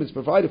monthly payments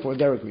provided for in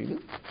their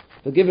agreement,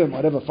 they'll give him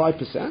whatever 5%,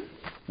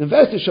 the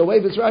investor shall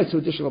waive his rights to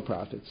additional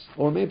profits,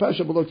 or main part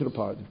shall belong to the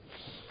partner.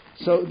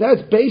 So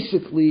that's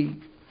basically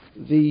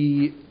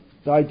the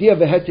the idea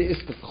of a hete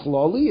iska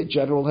kloli, a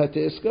general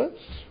hete iska,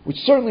 which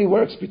certainly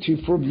works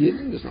between Frum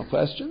Yidden, there's no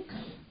question.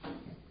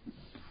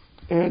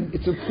 And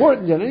it's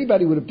important that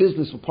anybody with a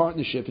business with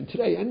partnership, and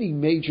today any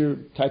major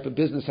type of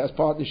business has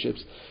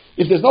partnerships,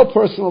 if there's no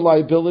personal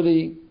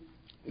liability,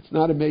 it's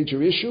not a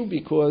major issue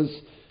because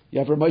you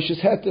have Ramoshes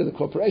Heter, the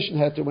corporation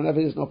Heter,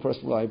 whenever there's no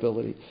personal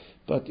liability.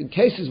 But in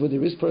cases where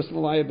there is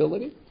personal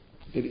liability,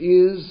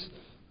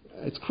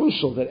 it's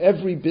crucial that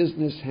every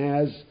business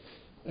has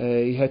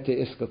a Hete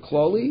Iska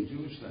Kloli.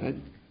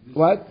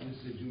 What? This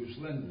is a Jewish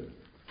lender.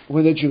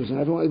 When they're Jews.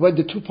 And when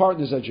the two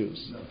partners are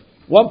Jews. No.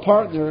 One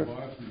partner,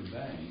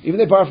 even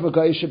they borrow from a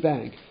Gaisha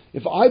bank.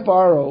 If I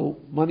borrow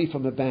money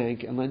from a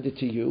bank and lend it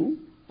to you,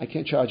 I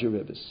can't charge you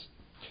ribbis.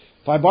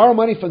 If I borrow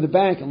money from the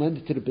bank and lend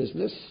it to the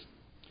business,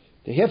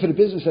 the half of the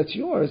business that's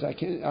yours, I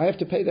have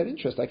to pay that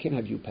interest. I can't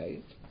have you pay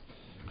it.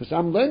 Because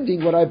I'm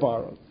lending what I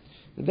borrowed.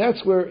 And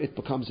that's where it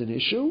becomes an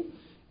issue.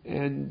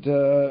 And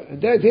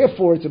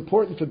therefore, it's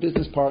important for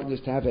business partners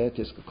to have a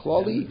Hetiska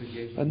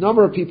Kloli. A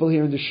number of people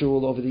here in the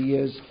shul over the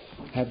years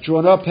have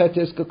drawn up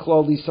Hetiska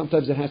Kloli.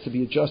 Sometimes it has to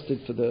be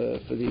adjusted for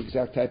the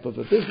exact type of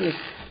a business.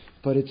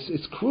 But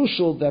it's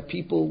crucial that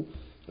people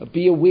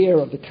be aware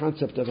of the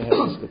concept of a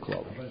Hetiska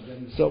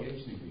Kloli. So,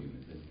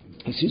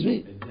 excuse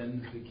me?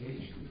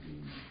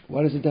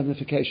 What does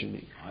indemnification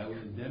mean? I will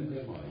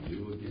indemnify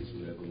you against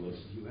whatever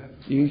losses you have.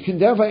 You can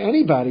indemnify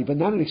anybody, but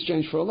not in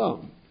exchange for a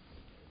loan.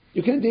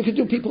 You can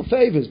do people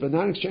favors, but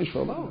not in exchange for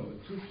a loan.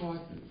 No, two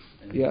partners.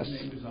 And yes.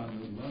 His name is on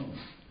the loan.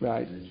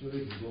 Right. And it's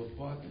really for both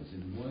partners.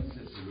 And one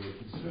says they're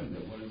concerned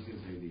that one is going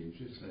to pay the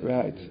interest.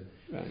 Right.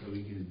 Right. So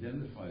he can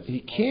indemnify. He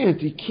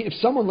can't. If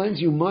someone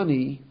lends you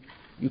money,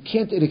 you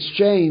can't in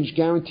exchange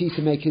guarantee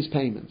to make his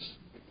payments.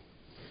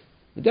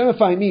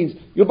 Indemnify means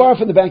you borrow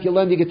from the bank, you're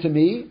lending it to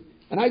me,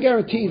 and I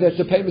guarantee that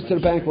the payments to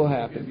the bank will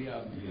happen.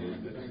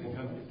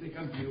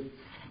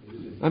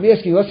 I'm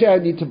asking you, let's say I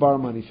need to borrow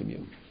money from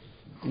you.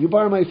 You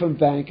borrow money from a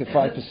bank at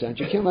 5%.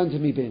 You can't lend to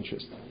me with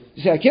interest.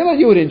 You say, I can't lend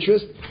you with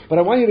interest, but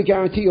I want you to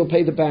guarantee you'll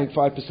pay the bank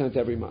 5%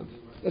 every month.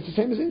 That's the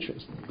same as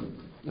interest.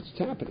 That's what's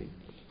happening.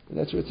 And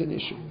that's where it's an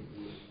issue.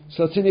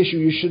 So it's an issue.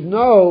 You should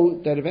know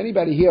that if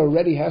anybody here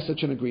already has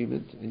such an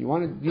agreement, and you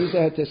want to use a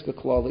Hetiska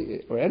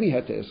Kloli, or any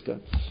Hetiska,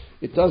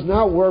 it does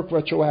not work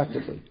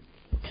retroactively.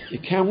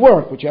 It can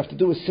work. What you have to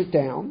do is sit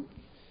down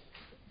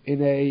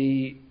in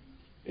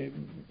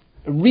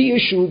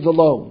reissue the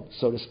loan,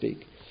 so to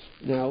speak.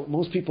 Now,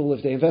 most people,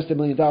 if they invest $1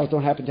 million,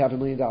 don't happen to have $1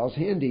 million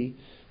handy.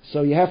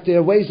 So you have to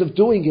have ways of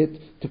doing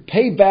it to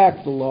pay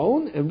back the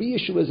loan and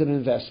reissue as an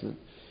investment.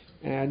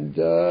 And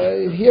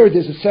here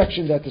there's a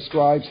section that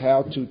describes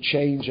how to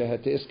change a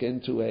Hete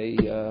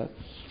Iska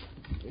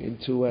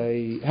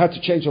how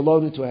to change a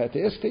loan into a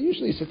Hete Iska.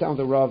 Usually you sit down with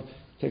the Rav, it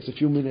takes a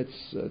few minutes,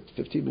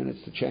 15 minutes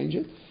to change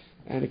it,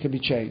 and it can be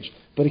changed.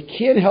 But it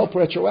can help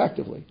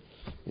retroactively.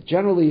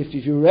 Generally, if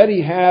you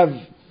already have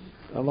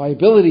a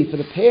liability for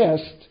the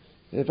past,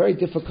 it's very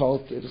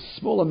difficult. It's a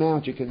small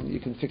amount, you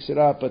can fix it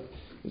up, but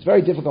it's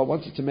very difficult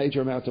once it's a major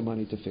amount of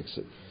money to fix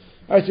it.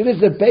 All right, so this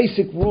is the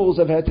basic rules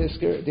of Hete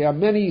Iska. There are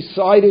many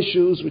side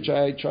issues which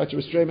I try to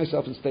restrain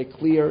myself and stay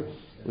clear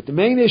with the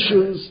main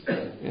issues.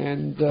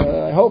 And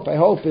I hope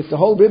if the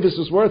whole ribbis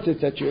was worth it,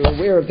 that you're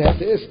aware of the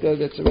Hete Iska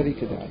that's already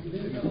kedai.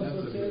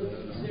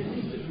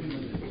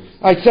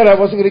 I said I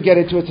wasn't going to get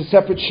into it. It's a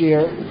separate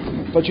share,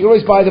 but you can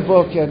always buy the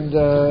book and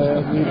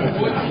read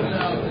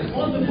it.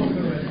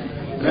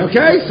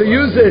 Okay, so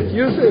use it.